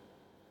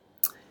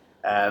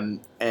 and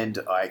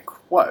I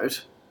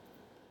quote,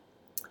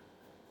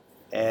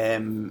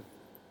 the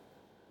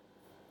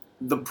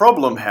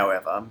problem,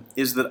 however,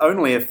 is that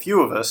only a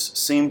few of us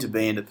seem to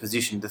be in a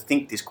position to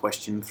think this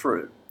question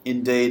through.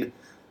 Indeed,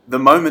 the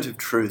moment of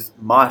truth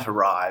might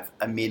arrive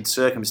amid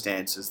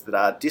circumstances that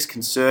are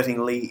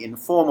disconcertingly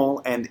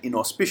informal and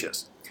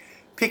inauspicious.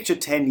 Picture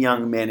 10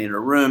 young men in a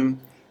room,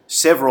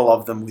 several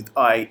of them with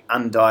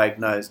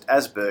undiagnosed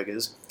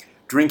Asperger's,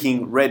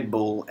 drinking Red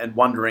Bull and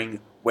wondering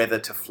whether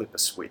to flip a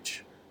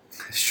switch.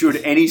 Should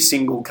any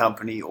single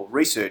company or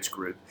research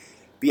group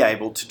be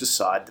able to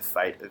decide the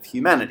fate of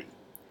humanity?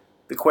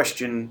 The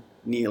question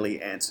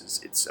nearly answers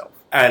itself.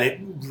 And it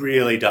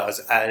really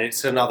does. And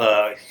it's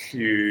another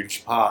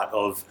huge part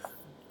of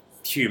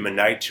human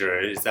nature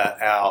is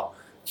that our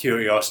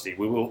curiosity,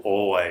 we will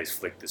always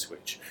flick the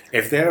switch.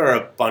 If there are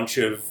a bunch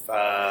of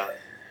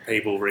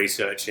people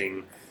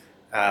researching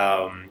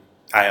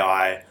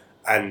AI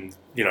and,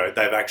 they've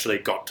actually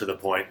got to the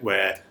point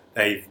where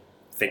they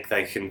think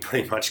they can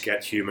pretty much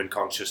get human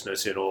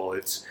consciousness in all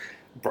its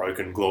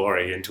broken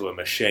glory into a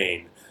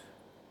machine,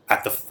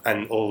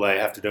 and all they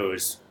have to do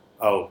is,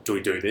 do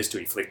we do this? Do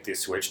we flick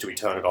this switch? Do we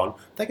turn it on?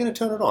 They're going to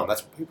turn it on.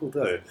 That's what people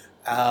do.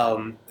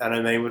 And I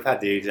mean, we've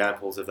had the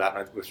examples of that,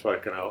 and we've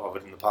spoken of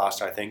it in the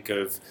past, I think,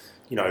 of,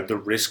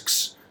 the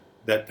risks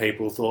that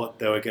people thought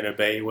there were going to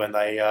be when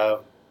they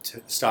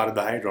started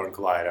the Hadron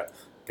Collider.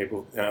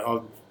 People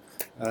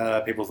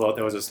thought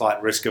there was a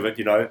slight risk of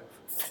it,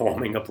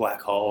 forming a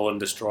black hole and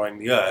destroying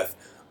the Earth.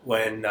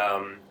 When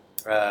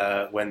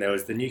there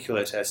was the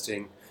nuclear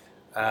testing,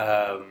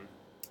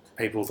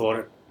 people thought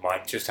it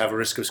might just have a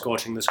risk of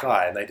scorching the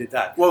sky, and they did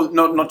that. Well,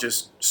 not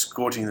just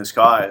scorching the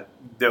sky.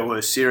 There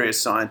were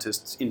serious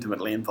scientists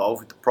intimately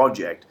involved with the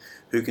project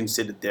who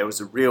considered there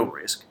was a real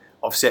risk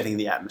of setting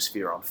the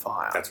atmosphere on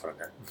fire. That's what I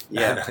meant.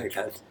 Yeah.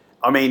 Okay.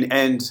 I mean,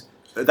 and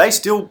they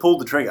still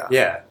pulled the trigger.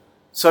 Yeah.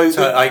 So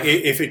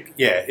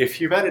if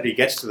humanity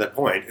gets to the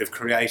point of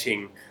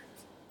creating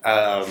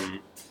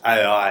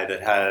AI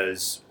that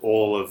has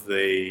all of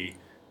the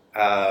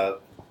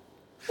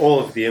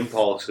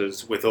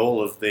impulses with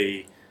all of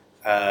the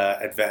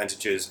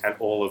advantages and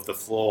all of the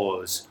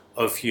flaws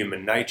of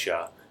human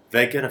nature,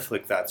 they're going to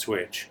flick that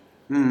switch.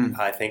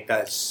 I think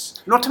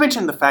that's... Not to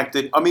mention the fact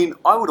that,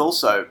 I would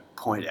also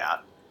point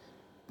out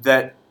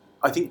that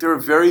I think there are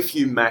very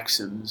few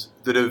maxims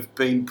that have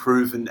been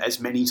proven as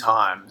many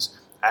times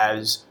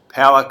as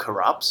power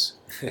corrupts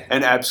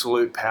and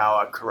absolute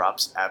power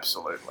corrupts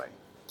absolutely.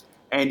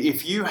 And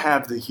if you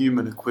have the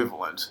human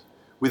equivalent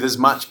with as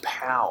much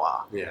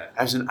power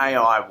as an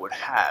AI would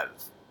have,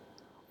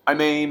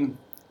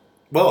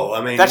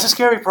 that's a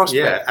scary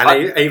prospect. Yeah,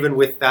 and even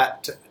with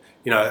that,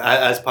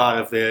 as part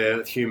of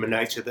the human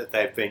nature that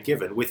they've been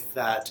given, with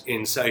that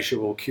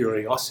insatiable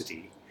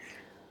curiosity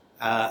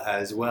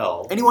as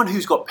well. Anyone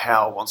who's got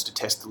power wants to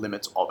test the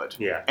limits of it.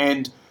 Yeah.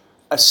 And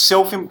a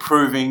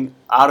self-improving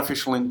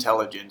artificial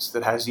intelligence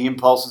that has the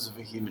impulses of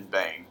a human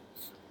being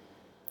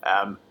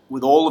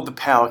with all of the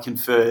power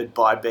conferred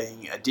by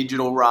being a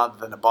digital rather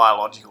than a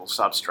biological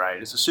substrate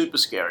is a super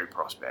scary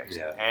prospect.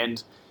 Yeah.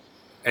 And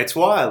it's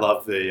why I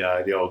love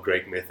the old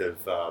Greek myth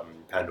of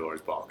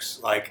Pandora's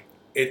box. Like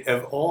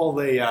of all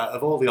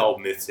the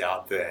old myths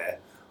out there,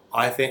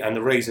 I think, and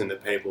the reason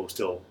that people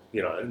still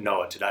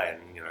know it today,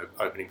 and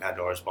opening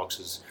Pandora's box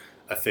is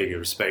a figure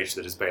of speech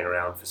that has been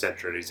around for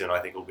centuries, and I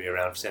think will be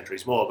around for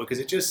centuries more, because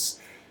it just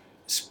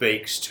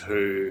speaks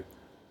to,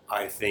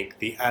 I think,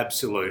 the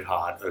absolute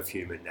heart of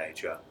human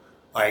nature.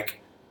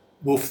 Like,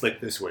 we'll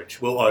flick the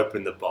switch, we'll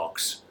open the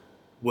box,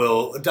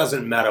 it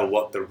doesn't matter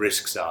what the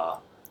risks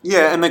are.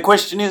 Yeah, and the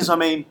question is, I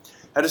mean,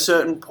 at a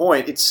certain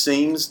point, it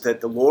seems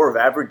that the law of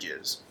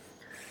averages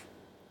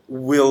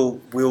will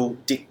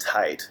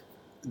dictate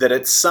that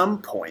at some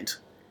point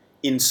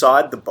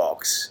inside the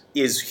box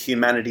is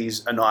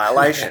humanity's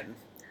annihilation.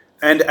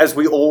 And as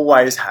we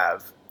always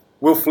have,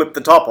 we'll flip the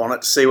top on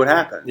it to see what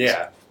happens.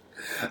 Yeah.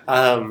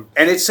 And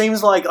it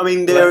seems like, I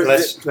mean,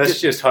 let's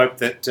just hope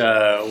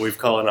that we've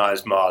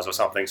colonised Mars or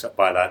something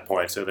by that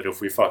point, so that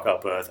if we fuck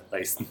up Earth, at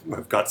least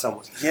we've got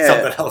something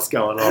else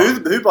going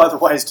on. Who, by the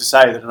way, is to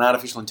say that an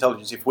artificial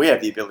intelligence, if we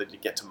have the ability to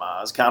get to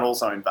Mars, can't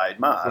also invade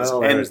Mars?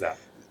 Well, there is that.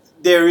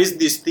 There is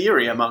this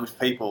theory amongst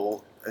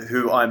people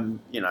who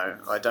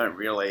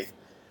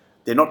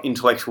they're not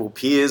intellectual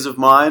peers of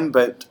mine,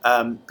 but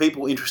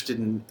people interested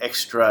in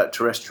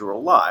extraterrestrial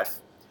life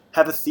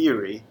have a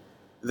theory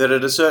that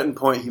at a certain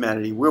point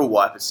humanity will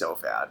wipe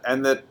itself out,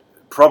 and that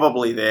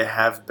probably there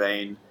have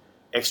been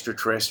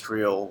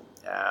extraterrestrial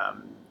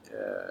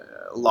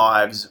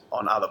lives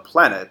on other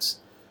planets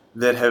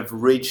that have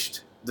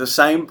reached the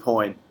same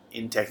point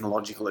in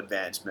technological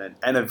advancement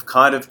and have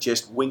kind of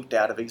just winked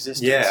out of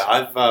existence. Yeah,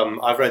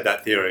 I've read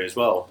that theory as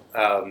well.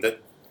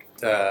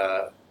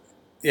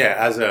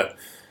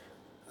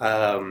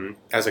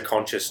 As a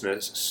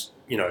consciousness,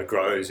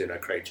 grows in a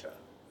creature,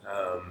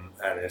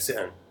 and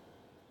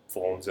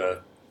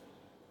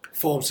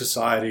forms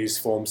societies,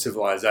 forms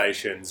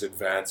civilizations,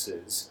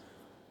 advances.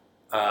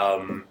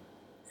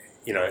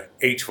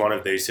 Each one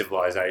of these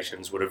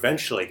civilizations would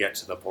eventually get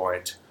to the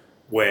point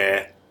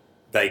where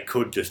they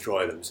could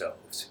destroy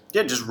themselves.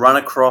 Yeah, just run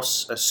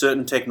across a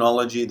certain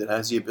technology that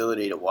has the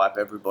ability to wipe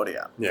everybody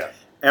out. Yeah.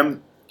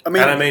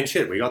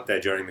 Shit, we got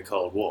there during the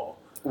Cold War.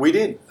 We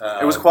did.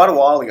 It was quite a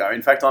while ago.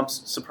 In fact, I'm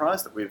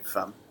surprised that we've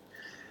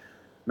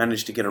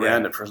managed to get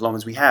around it for as long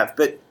as we have.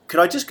 But could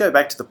I just go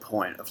back to the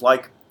point of,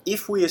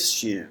 if we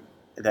assume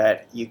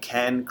that you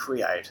can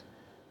create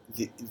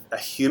a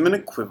human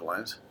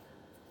equivalent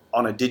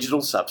on a digital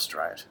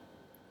substrate,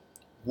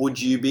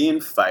 would you be in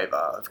favour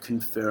of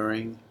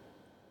conferring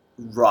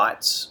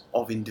rights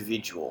of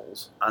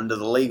individuals under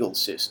the legal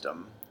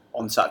system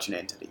on such an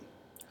entity?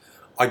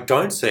 I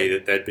don't see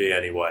that there'd be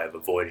any way of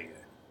avoiding it.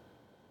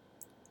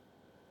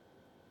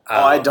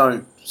 I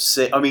don't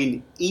see... I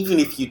mean, even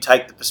if you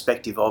take the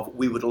perspective of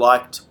we would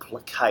like to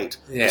placate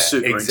the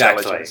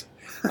superintelligence.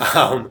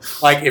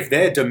 Exactly. If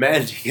they're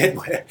demanding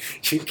it,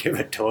 you give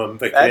it to them.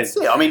 That's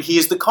it. I mean,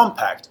 here's the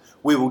compact.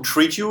 We will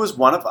treat you as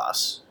one of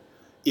us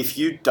if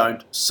you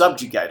don't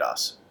subjugate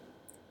us.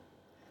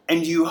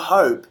 And you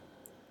hope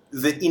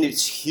that in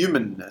its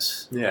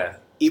humanness,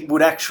 it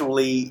would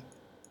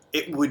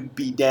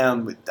be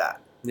down with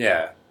that.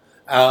 Yeah.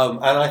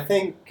 And I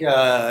think,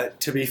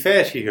 to be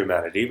fair to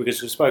humanity,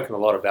 because we've spoken a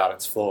lot about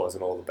its flaws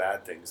and all the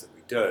bad things that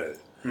we do,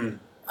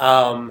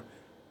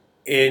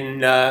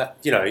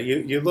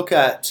 you look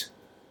at,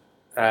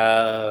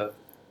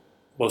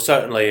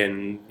 certainly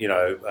in,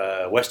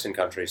 Western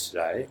countries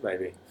today,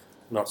 maybe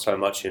not so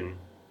much in,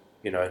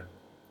 the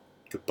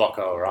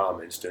Boko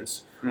Haram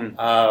instance,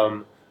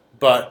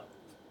 but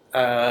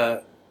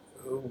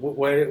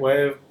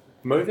we're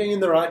moving in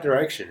the right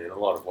direction in a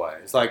lot of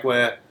ways. I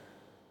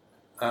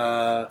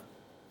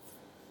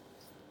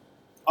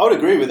would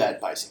agree with that,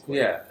 basically.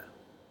 Yeah.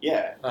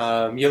 Yeah.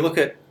 You look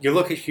at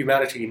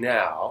humanity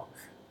now,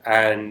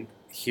 and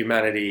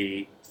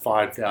humanity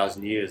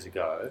 5,000 years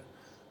ago,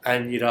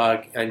 and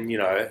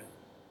you'd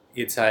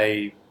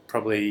say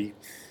probably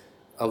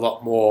a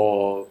lot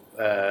more,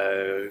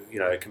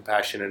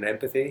 compassion and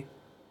empathy,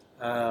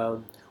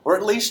 or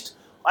at least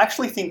I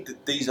actually think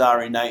that these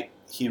are innate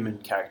human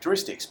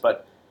characteristics,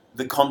 but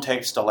the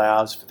context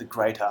allows for the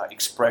greater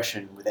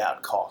expression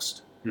without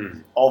cost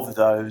of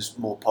those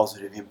more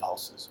positive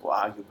impulses, or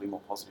arguably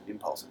more positive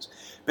impulses.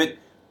 But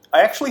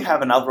I actually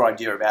have another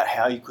idea about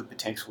how you could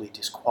potentially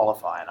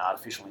disqualify an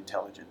artificial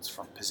intelligence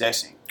from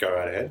possessing. Go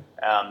right ahead.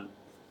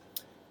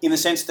 In the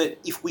sense that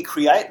if we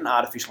create an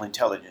artificial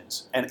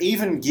intelligence, and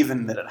even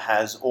given that it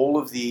has all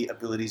of the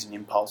abilities and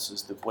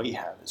impulses that we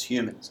have as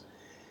humans,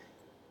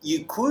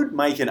 you could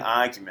make an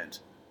argument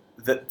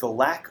that the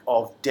lack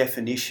of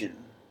definition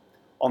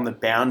on the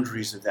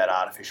boundaries of that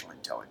artificial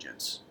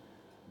intelligence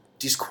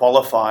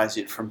disqualifies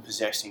it from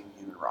possessing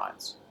human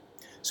rights.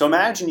 So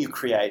imagine you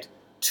create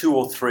 2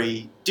 or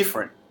 3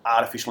 different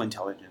artificial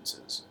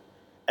intelligences,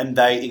 and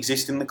they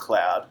exist in the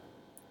cloud,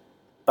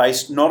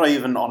 based not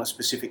even on a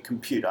specific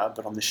computer,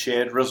 but on the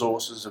shared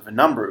resources of a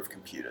number of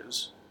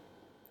computers.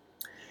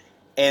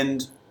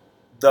 And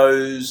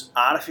those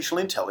artificial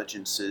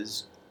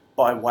intelligences,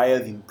 by way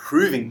of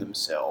improving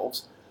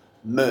themselves,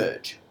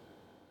 merge.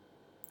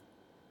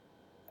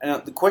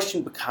 And the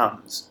question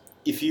becomes,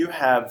 if you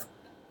have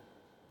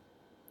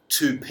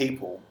two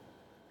people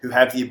who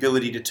have the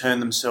ability to turn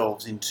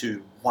themselves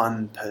into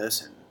one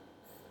person,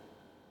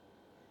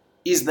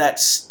 is that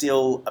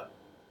still a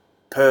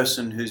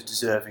person who's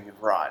deserving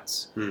of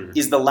rights?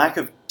 Is the lack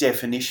of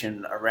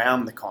definition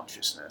around the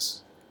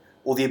consciousness,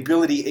 or the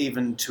ability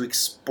even to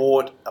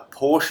export a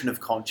portion of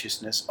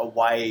consciousness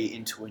away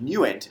into a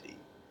new entity,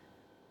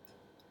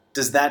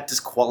 does that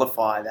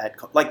disqualify that?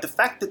 Like the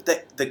fact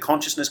that the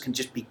consciousness can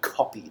just be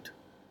copied.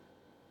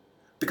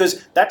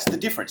 Because that's the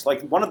difference.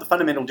 Like one of the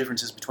fundamental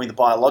differences between the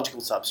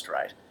biological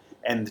substrate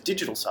and the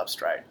digital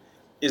substrate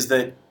is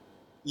that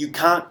you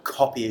can't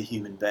copy a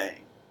human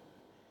being.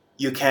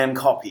 You can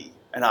copy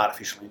an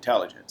artificial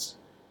intelligence.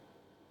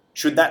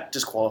 Should that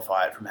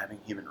disqualify it from having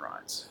human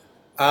rights?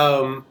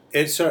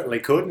 It certainly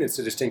could, and it's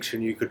a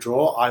distinction you could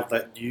draw. I'd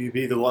let you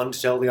be the one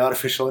to tell the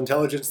artificial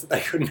intelligence that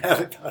they couldn't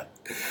have it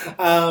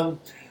done.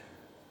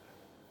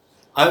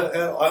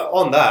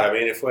 On that, I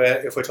mean, if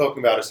we're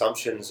talking about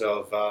assumptions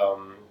of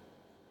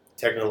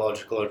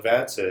technological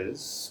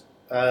advances,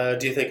 do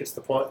you think it's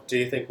the point? Do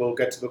you think we'll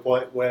get to the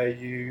point where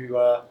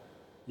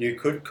you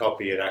could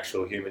copy an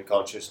actual human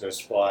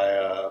consciousness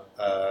via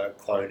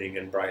cloning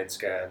and brain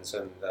scans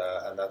and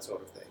that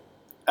sort of thing?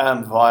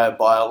 Via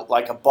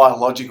a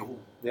biological,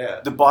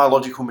 yeah, the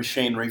biological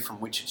machinery from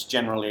which it's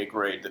generally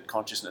agreed that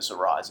consciousness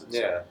arises.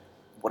 Yeah,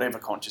 whatever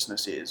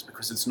consciousness is,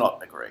 because it's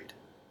not agreed.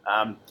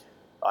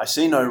 I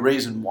see no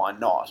reason why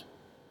not.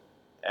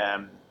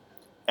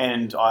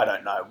 And I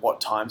don't know what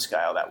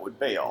timescale that would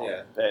be on.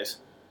 Yeah. But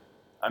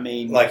I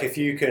mean, like if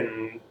you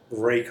can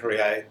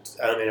recreate,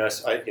 I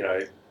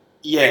mean,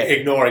 yeah,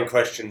 ignoring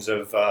questions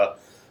of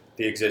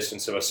the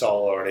existence of a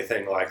soul or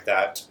anything like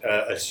that,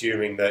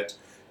 assuming that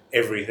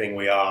everything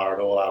we are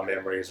and all our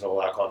memories and all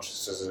our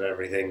consciousness and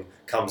everything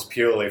comes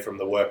purely from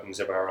the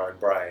workings of our own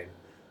brain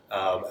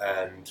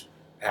and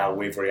how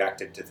we've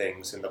reacted to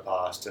things in the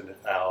past and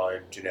our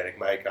own genetic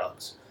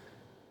makeups.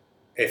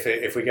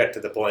 If we get to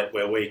the point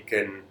where we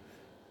can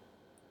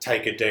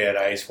take a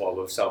DNA swab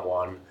of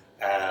someone,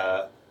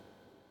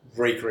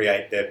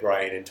 recreate their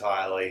brain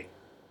entirely,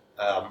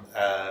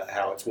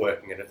 how it's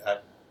working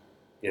at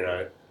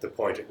the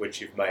point at which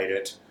you've made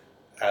it,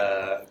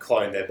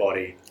 clone their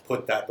body,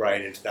 put that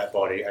brain into that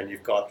body, and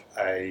you've got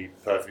a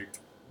perfect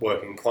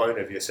working clone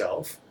of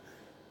yourself.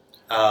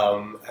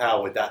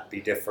 How would that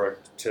be different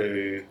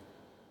to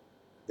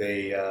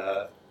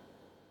the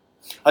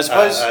I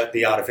suppose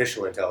the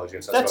artificial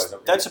intelligence?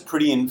 That's a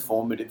pretty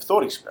informative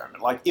thought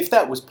experiment. Like, if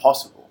that was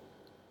possible,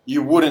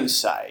 you wouldn't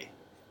say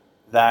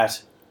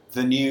that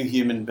the new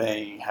human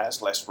being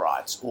has less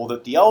rights, or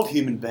that the old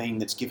human being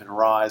that's given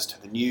rise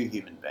to the new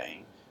human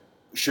being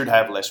should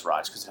have less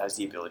rights because it has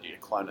the ability to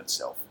clone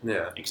itself.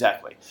 Yeah.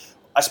 Exactly.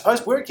 I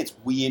suppose where it gets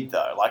weird,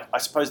 though, I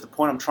suppose the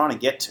point I'm trying to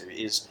get to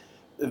is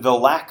the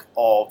lack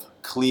of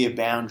clear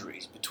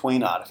boundaries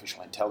between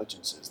artificial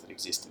intelligences that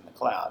exist in the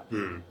cloud.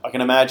 I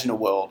can imagine a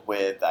world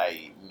where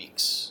they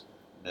mix,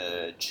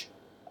 merge,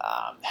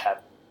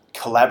 have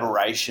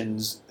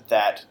collaborations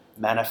that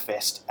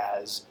manifest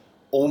as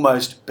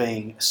almost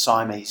being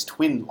Siamese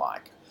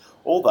twin-like.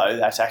 Although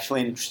that's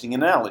actually an interesting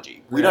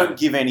analogy. We don't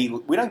give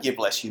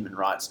less human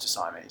rights to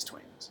Siamese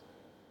twins.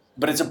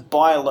 But it's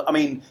I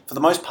mean, for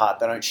the most part,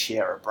 they don't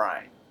share a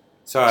brain.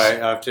 Sorry,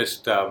 I've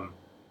just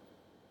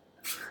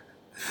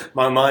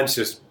my mind's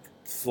just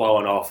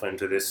flowing off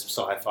into this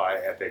sci-fi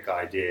epic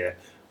idea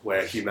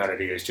where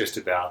humanity is just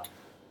about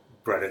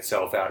bred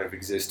itself out of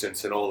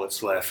existence, and all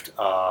that's left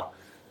are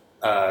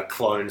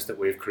clones that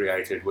we've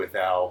created with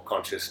our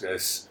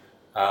consciousness,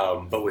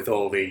 but with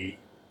all the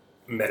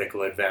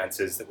medical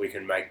advances that we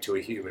can make to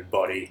a human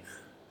body,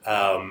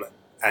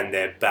 and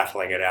they're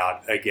battling it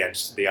out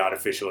against the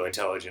artificial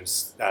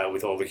intelligence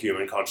with all the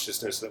human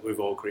consciousness that we've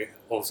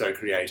also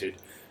created.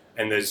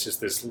 And there's just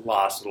this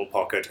last little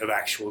pocket of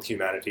actual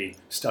humanity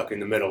stuck in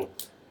the middle.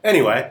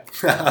 Anyway.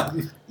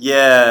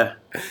 Yeah,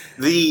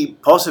 the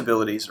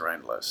possibilities are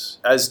endless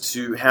as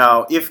to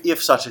how,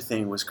 if such a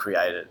thing was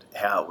created,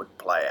 how it would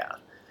play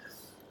out.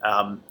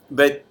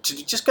 But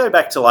to just go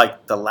back to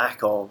the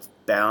lack of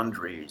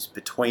boundaries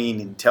between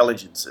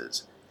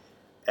intelligences,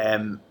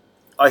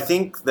 I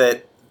think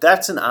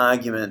that's an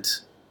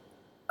argument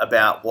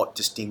about what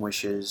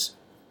distinguishes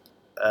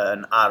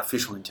an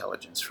artificial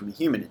intelligence from a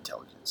human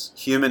intelligence.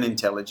 Human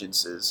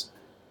intelligences,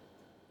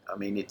 I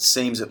mean, it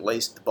seems at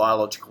least the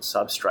biological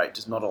substrate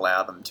does not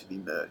allow them to be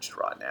merged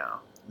right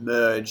now.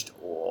 Merged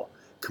or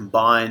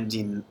combined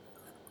in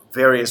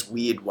various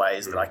weird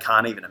ways that I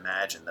can't even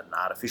imagine that an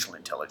artificial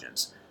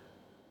intelligence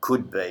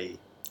could be.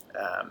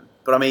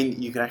 But I mean,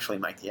 you can actually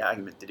make the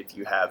argument that if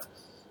you have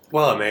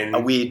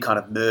a weird kind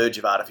of merge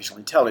of artificial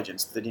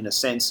intelligence, that in a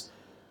sense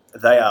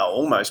they are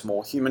almost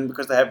more human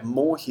because they have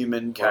more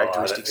human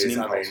characteristics and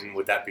impulses. I mean,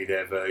 would that be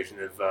their version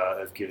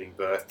of giving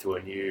birth to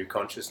a new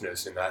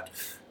consciousness, in that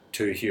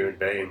two human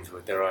beings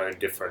with their own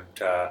different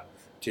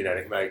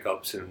genetic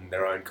makeups and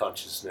their own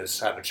consciousness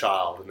have a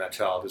child, and that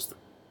child is the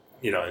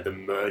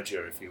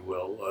merger, if you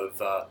will,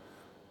 of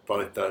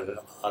both those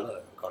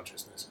other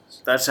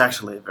consciousnesses. That's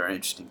actually a very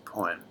interesting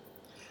point.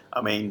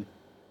 I mean,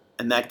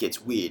 and that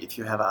gets weird if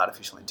you have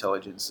artificial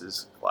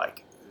intelligences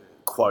like,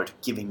 quote,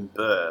 giving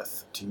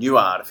birth to new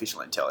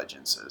artificial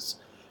intelligences,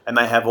 and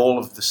they have all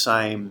of the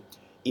same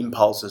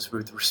impulses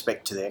with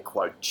respect to their,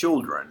 quote,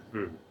 children.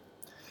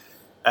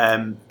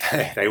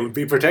 They would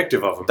be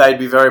protective of them. They'd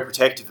be very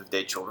protective of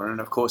their children, and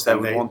of course they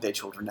would want their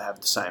children to have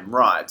the same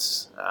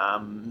rights.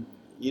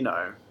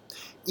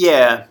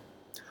 Yeah,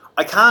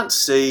 I can't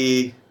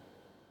see...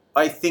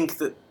 I think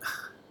that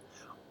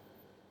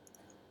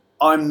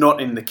I'm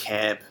not in the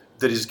camp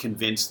that is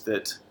convinced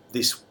that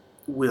this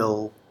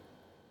will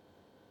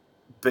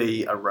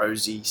be a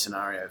rosy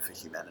scenario for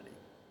humanity.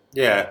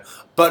 Yeah,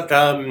 but,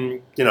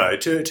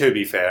 to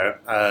be fair,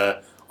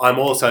 I'm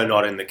also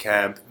not in the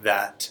camp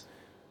that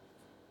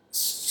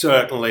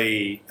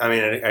certainly, I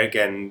mean,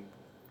 again,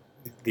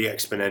 the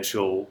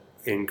exponential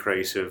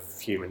increase of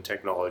human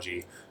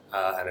technology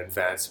and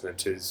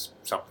advancement is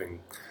something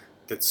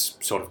that's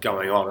sort of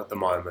going on at the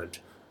moment.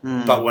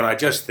 But when I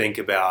just think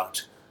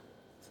about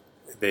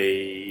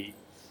the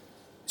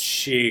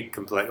sheer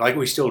complete, like,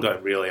 we still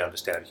don't really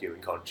understand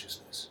human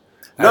consciousness.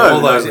 And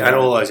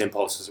all those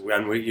impulses,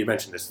 and you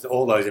mentioned this,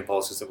 all those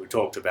impulses that we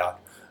talked about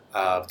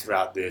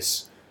throughout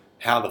this,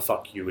 how the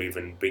fuck you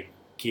even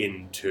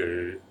begin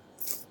to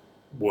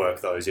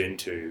work those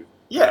into...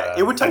 Yeah,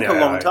 it would take a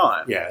long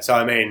time. Yeah, so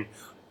I mean,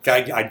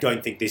 I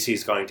don't think this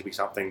is going to be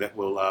something that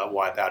will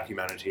wipe out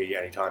humanity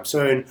anytime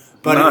soon.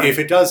 But if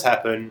it does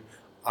happen,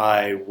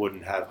 I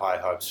wouldn't have high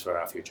hopes for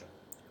our future.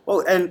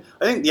 Well, and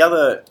I think the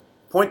other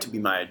point to be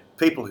made,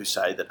 people who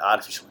say that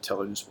artificial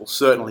intelligence will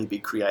certainly be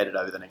created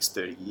over the next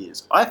 30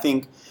 years, I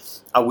think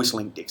are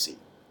whistling Dixie.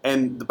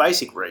 And the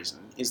basic reason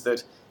is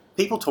that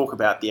people talk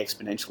about the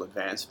exponential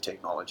advance of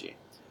technology,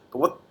 but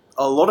what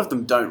a lot of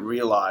them don't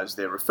realise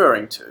they're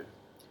referring to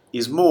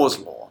is Moore's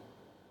law.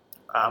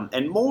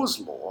 And Moore's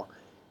law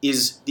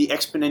is the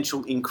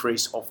exponential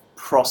increase of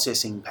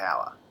processing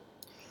power.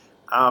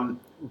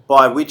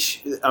 By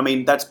which, I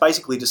mean, that's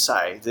basically to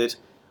say that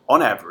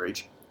on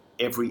average,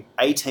 every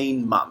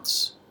 18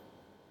 months,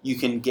 you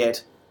can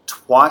get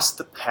twice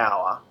the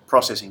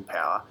processing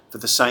power, for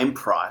the same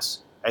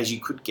price as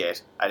you could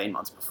get 18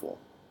 months before.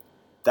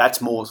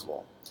 That's Moore's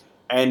law.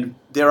 And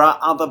there are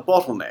other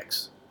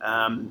bottlenecks.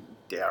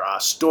 There are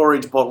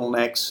storage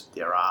bottlenecks,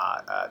 there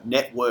are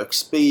network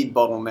speed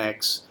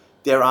bottlenecks,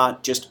 there are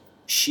just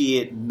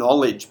sheer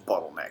knowledge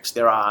bottlenecks.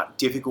 There are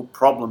difficult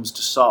problems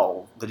to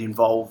solve that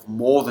involve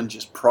more than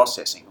just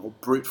processing or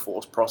brute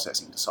force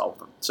processing to solve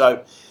them.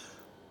 So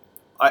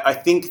I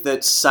think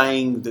that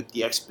saying that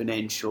the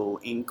exponential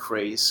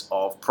increase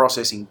of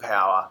processing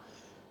power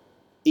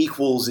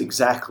equals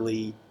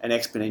exactly an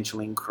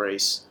exponential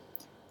increase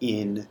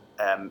in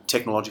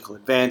technological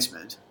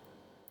advancement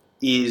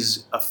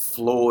is a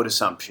flawed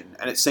assumption,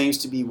 and it seems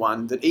to be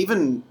one that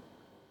even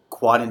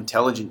quite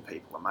intelligent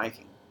people are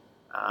making.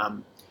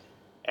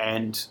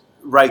 And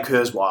Ray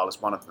Kurzweil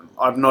is one of them.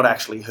 I've not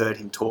actually heard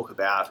him talk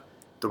about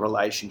the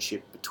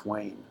relationship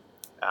between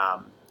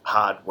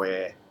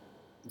hardware,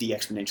 the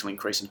exponential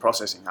increase in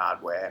processing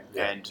hardware,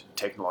 and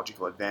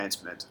technological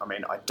advancement. I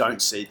mean, I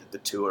don't see that the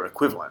two are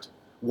equivalent.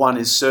 One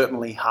is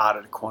certainly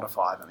harder to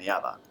quantify than the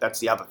other. That's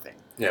the other thing.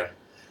 Yeah.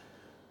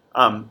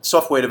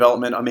 Software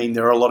development, I mean,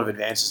 there are a lot of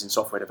advances in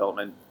software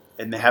development,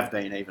 and there have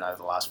been even over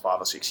the last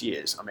 5 or 6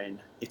 years. I mean,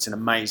 it's an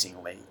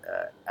amazingly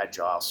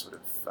agile sort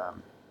of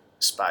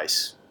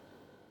space,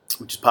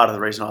 which is part of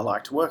the reason I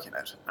like to work in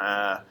it.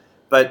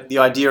 But the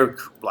idea of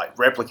like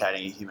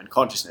replicating a human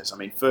consciousness, I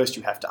mean, first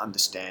you have to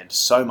understand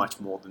so much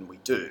more than we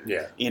do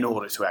in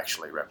order to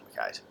actually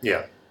replicate.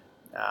 Yeah.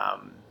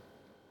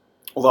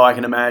 Although I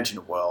can imagine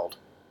a world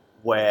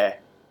where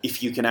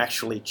if you can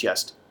actually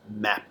just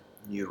map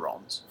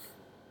neurons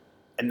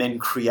and then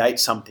create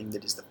something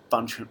that is the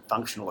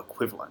functional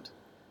equivalent,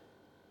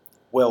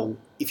 well,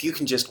 if you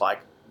can just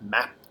like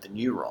map the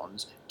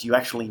neurons, do you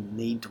actually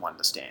need to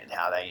understand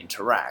how they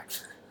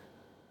interact?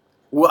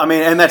 Well, I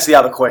mean, and that's the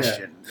other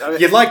question. Yeah.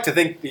 You'd like to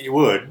think that you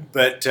would,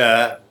 but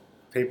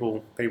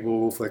people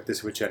will flick the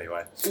switch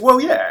anyway. Well,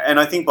 yeah, and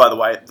I think, by the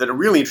way, that a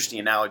really interesting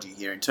analogy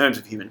here in terms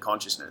of human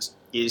consciousness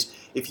is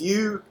if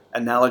you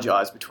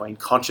analogize between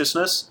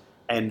consciousness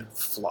and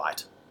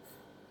flight,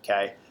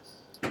 okay?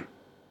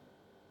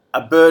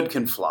 A bird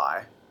can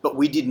fly, but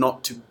we did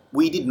not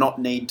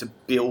need to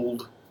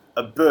build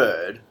a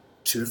bird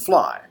to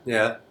fly.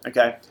 Yeah.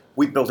 Okay?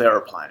 We built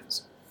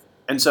aeroplanes.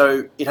 And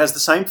so it has the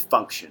same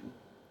function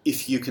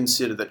if you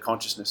consider that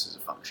consciousness is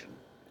a function.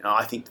 You know,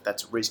 I think that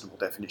that's a reasonable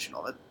definition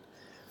of it.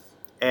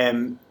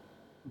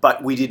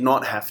 But we did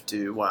not have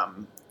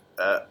to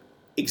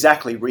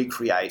exactly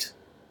recreate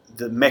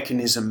the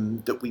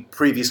mechanism that we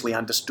previously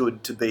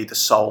understood to be the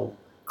sole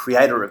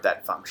creator of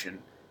that function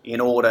in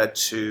order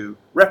to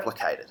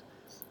replicate it.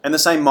 And the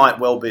same might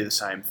well be the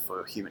same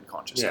for human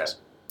consciousness.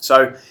 Yeah.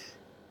 So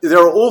there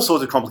are all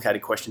sorts of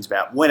complicated questions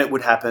about when it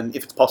would happen,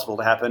 if it's possible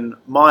to happen.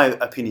 My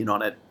opinion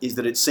on it is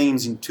that it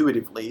seems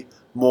intuitively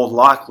more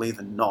likely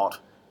than not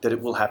that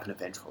it will happen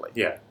eventually.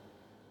 Yeah.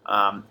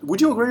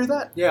 Would you agree with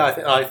that? Yeah,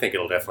 I think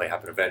it'll definitely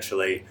happen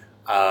eventually.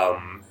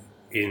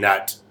 In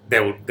that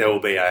there will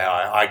be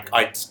AI.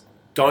 I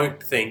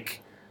don't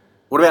think.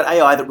 What about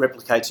AI that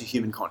replicates a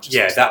human consciousness?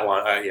 Yeah, that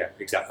one. Yeah,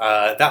 exactly.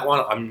 That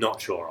one I'm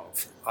not sure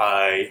of.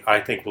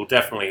 I think we'll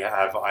definitely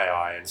have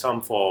AI in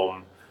some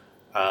form,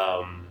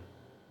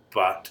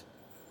 but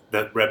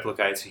that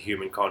replicates a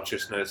human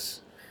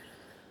consciousness.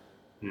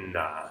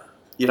 Nah.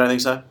 You don't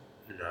think so?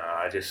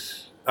 Nah,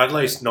 at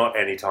least not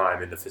any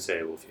time in the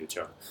foreseeable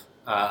future.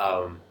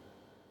 I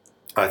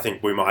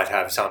think we might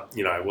have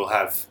we'll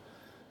have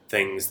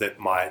things that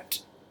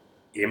might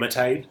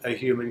imitate a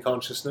human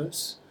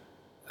consciousness.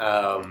 We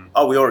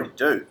already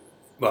do.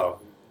 Well,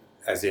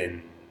 as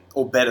in...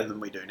 Or better than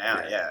we do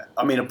now, yeah.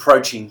 I mean,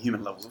 approaching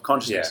human levels of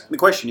consciousness. Yeah. The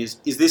question is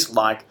this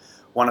like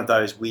one of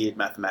those weird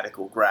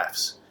mathematical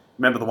graphs?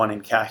 Remember the one in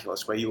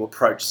calculus where you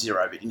approach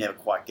zero but you never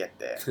quite get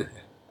there?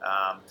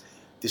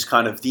 This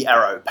kind of the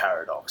arrow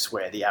paradox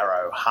where the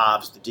arrow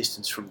halves the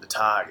distance from the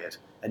target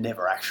and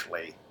never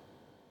actually,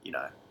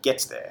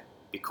 gets there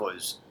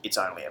because it's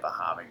only ever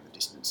halving the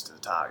distance to the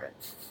target.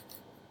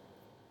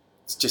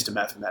 It's just a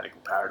mathematical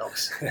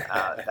paradox.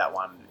 That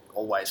one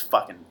always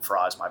fucking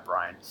fries my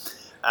brain.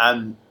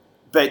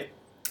 But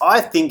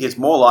I think it's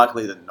more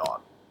likely than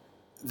not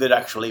that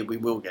actually we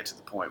will get to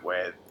the point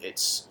where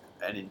it's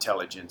an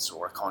intelligence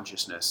or a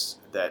consciousness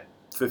that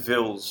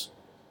fulfills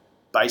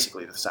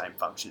basically the same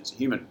function as a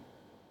human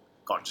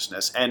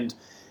consciousness. And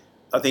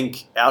I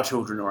think our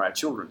children or our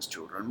children's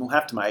children will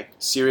have to make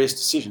serious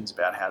decisions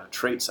about how to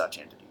treat such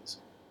entities.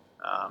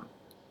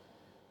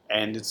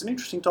 And it's an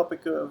interesting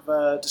topic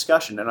of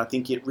discussion, and I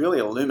think it really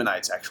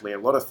illuminates actually a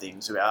lot of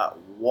things about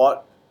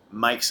what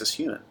makes us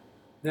human.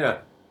 Yeah.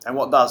 And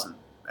what doesn't.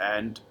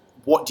 And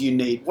what do you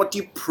need? What do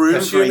you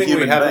prove for a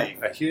human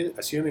being?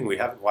 Assuming we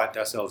haven't wiped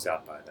ourselves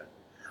out by then.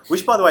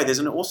 Which, by the way, there's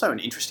also an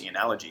interesting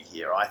analogy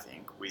here, I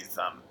think, with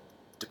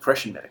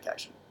depression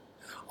medication.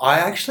 I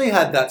actually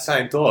had that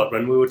same thought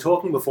when we were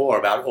talking before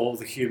about all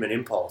the human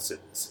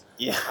impulses.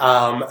 Yeah.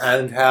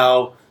 And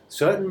how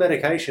certain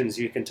medications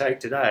you can take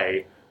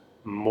today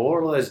more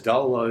or less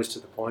dull those to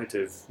the point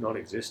of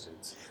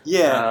non-existence.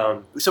 Yeah.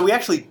 So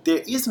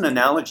there is an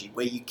analogy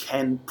where you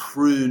can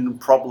prune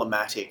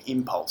problematic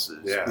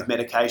impulses with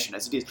medication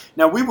as it is.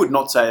 Now, we would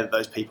not say that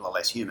those people are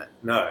less human.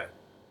 No.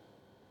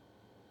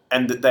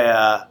 And that they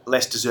are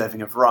less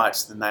deserving of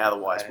rights than they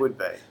otherwise would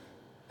be.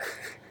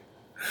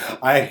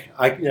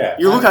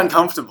 You look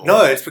uncomfortable.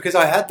 No, it's because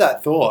I had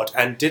that thought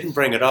and didn't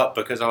bring it up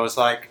because I was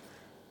like,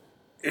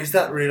 is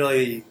that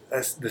really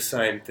the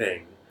same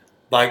thing?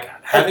 Like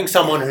having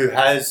someone who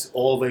has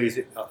all these,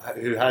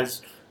 who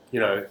has,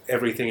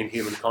 everything in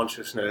human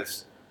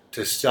consciousness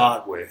to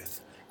start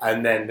with,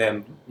 and then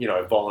them,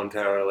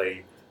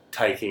 voluntarily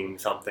taking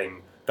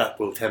something that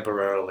will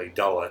temporarily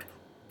dull it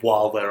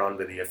while they're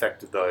under the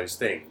effect of those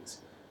things.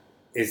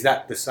 Is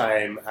that the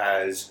same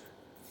as,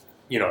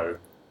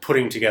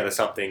 putting together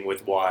something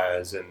with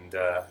wires and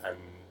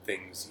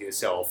things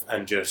yourself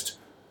and just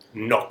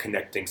not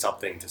connecting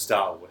something to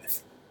start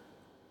with?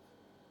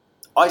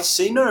 I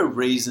see no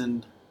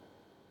reason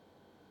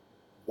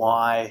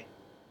why.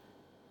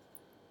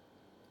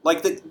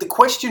 Like, the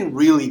question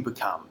really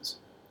becomes,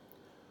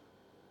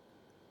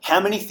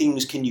 how many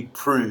things can you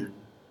prune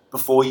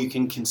before you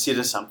can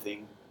consider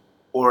something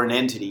or an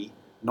entity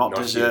not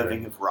deserving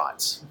human of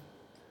rights?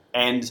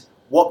 And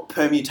what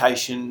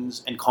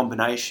permutations and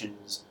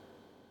combinations,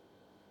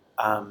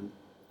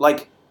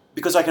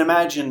 because I can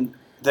imagine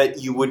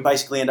that you would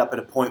basically end up at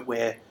a point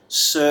where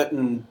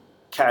certain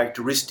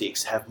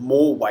characteristics have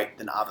more weight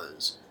than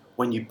others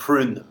when you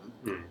prune them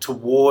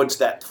towards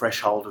that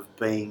threshold of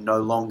being no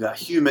longer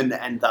human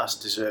and thus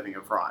deserving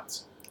of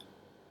rights.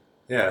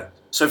 Yeah.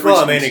 So, for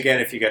instance, again,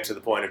 if you get to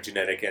the point of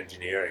genetic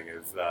engineering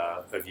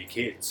of your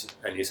kids,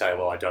 and you say,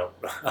 "Well, I don't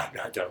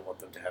want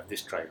them to have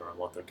this trait, or I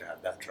want them to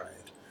have that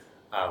trait,"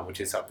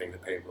 which is something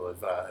that people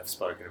have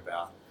spoken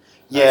about.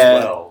 Yeah,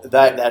 as well.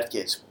 that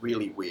gets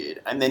really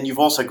weird. And then you've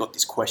also got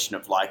this question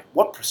of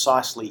what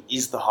precisely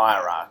is the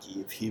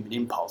hierarchy of human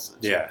impulses?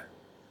 Yeah.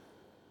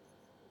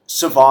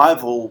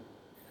 Survival,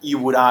 you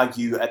would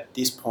argue at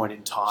this point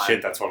in time.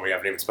 Shit, that's one we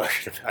haven't even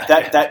spoken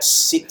about. That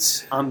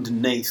sits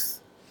underneath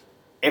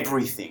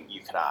everything,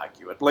 you could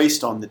argue, at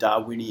least on the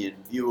Darwinian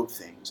view of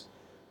things.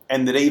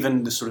 And that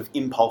even the sort of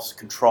impulse to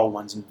control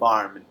one's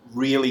environment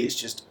really is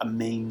just a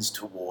means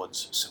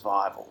towards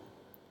survival.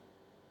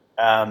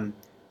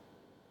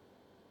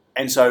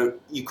 And so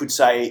you could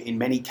say, in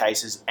many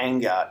cases,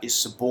 anger is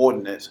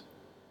subordinate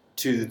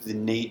to the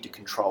need to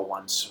control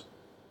one's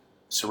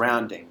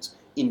surroundings,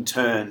 in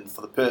turn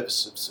for the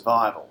purpose of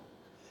survival.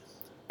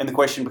 And the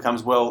question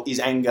becomes, well, is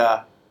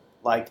anger,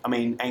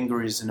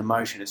 anger is an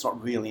emotion. It's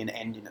not really an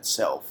end in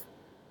itself.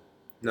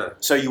 No.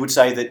 So you would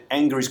say that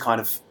anger is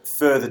kind of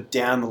further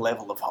down the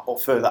level or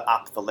further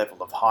up the level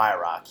of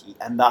hierarchy,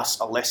 and thus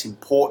a less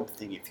important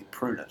thing if you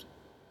prune it.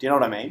 Do you know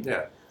what I mean?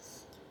 Yeah.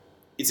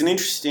 It's an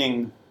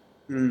interesting...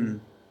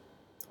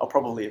 I'll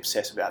probably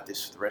obsess about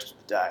this for the rest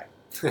of the day.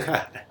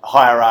 A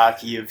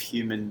hierarchy of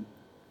human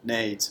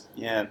needs.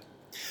 Yeah.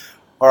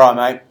 All right,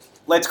 mate.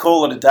 Let's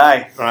call it a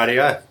day.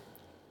 Rightio.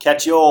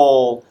 Catch you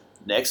all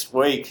next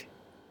week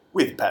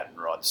with Pat and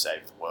Rod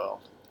Save the World.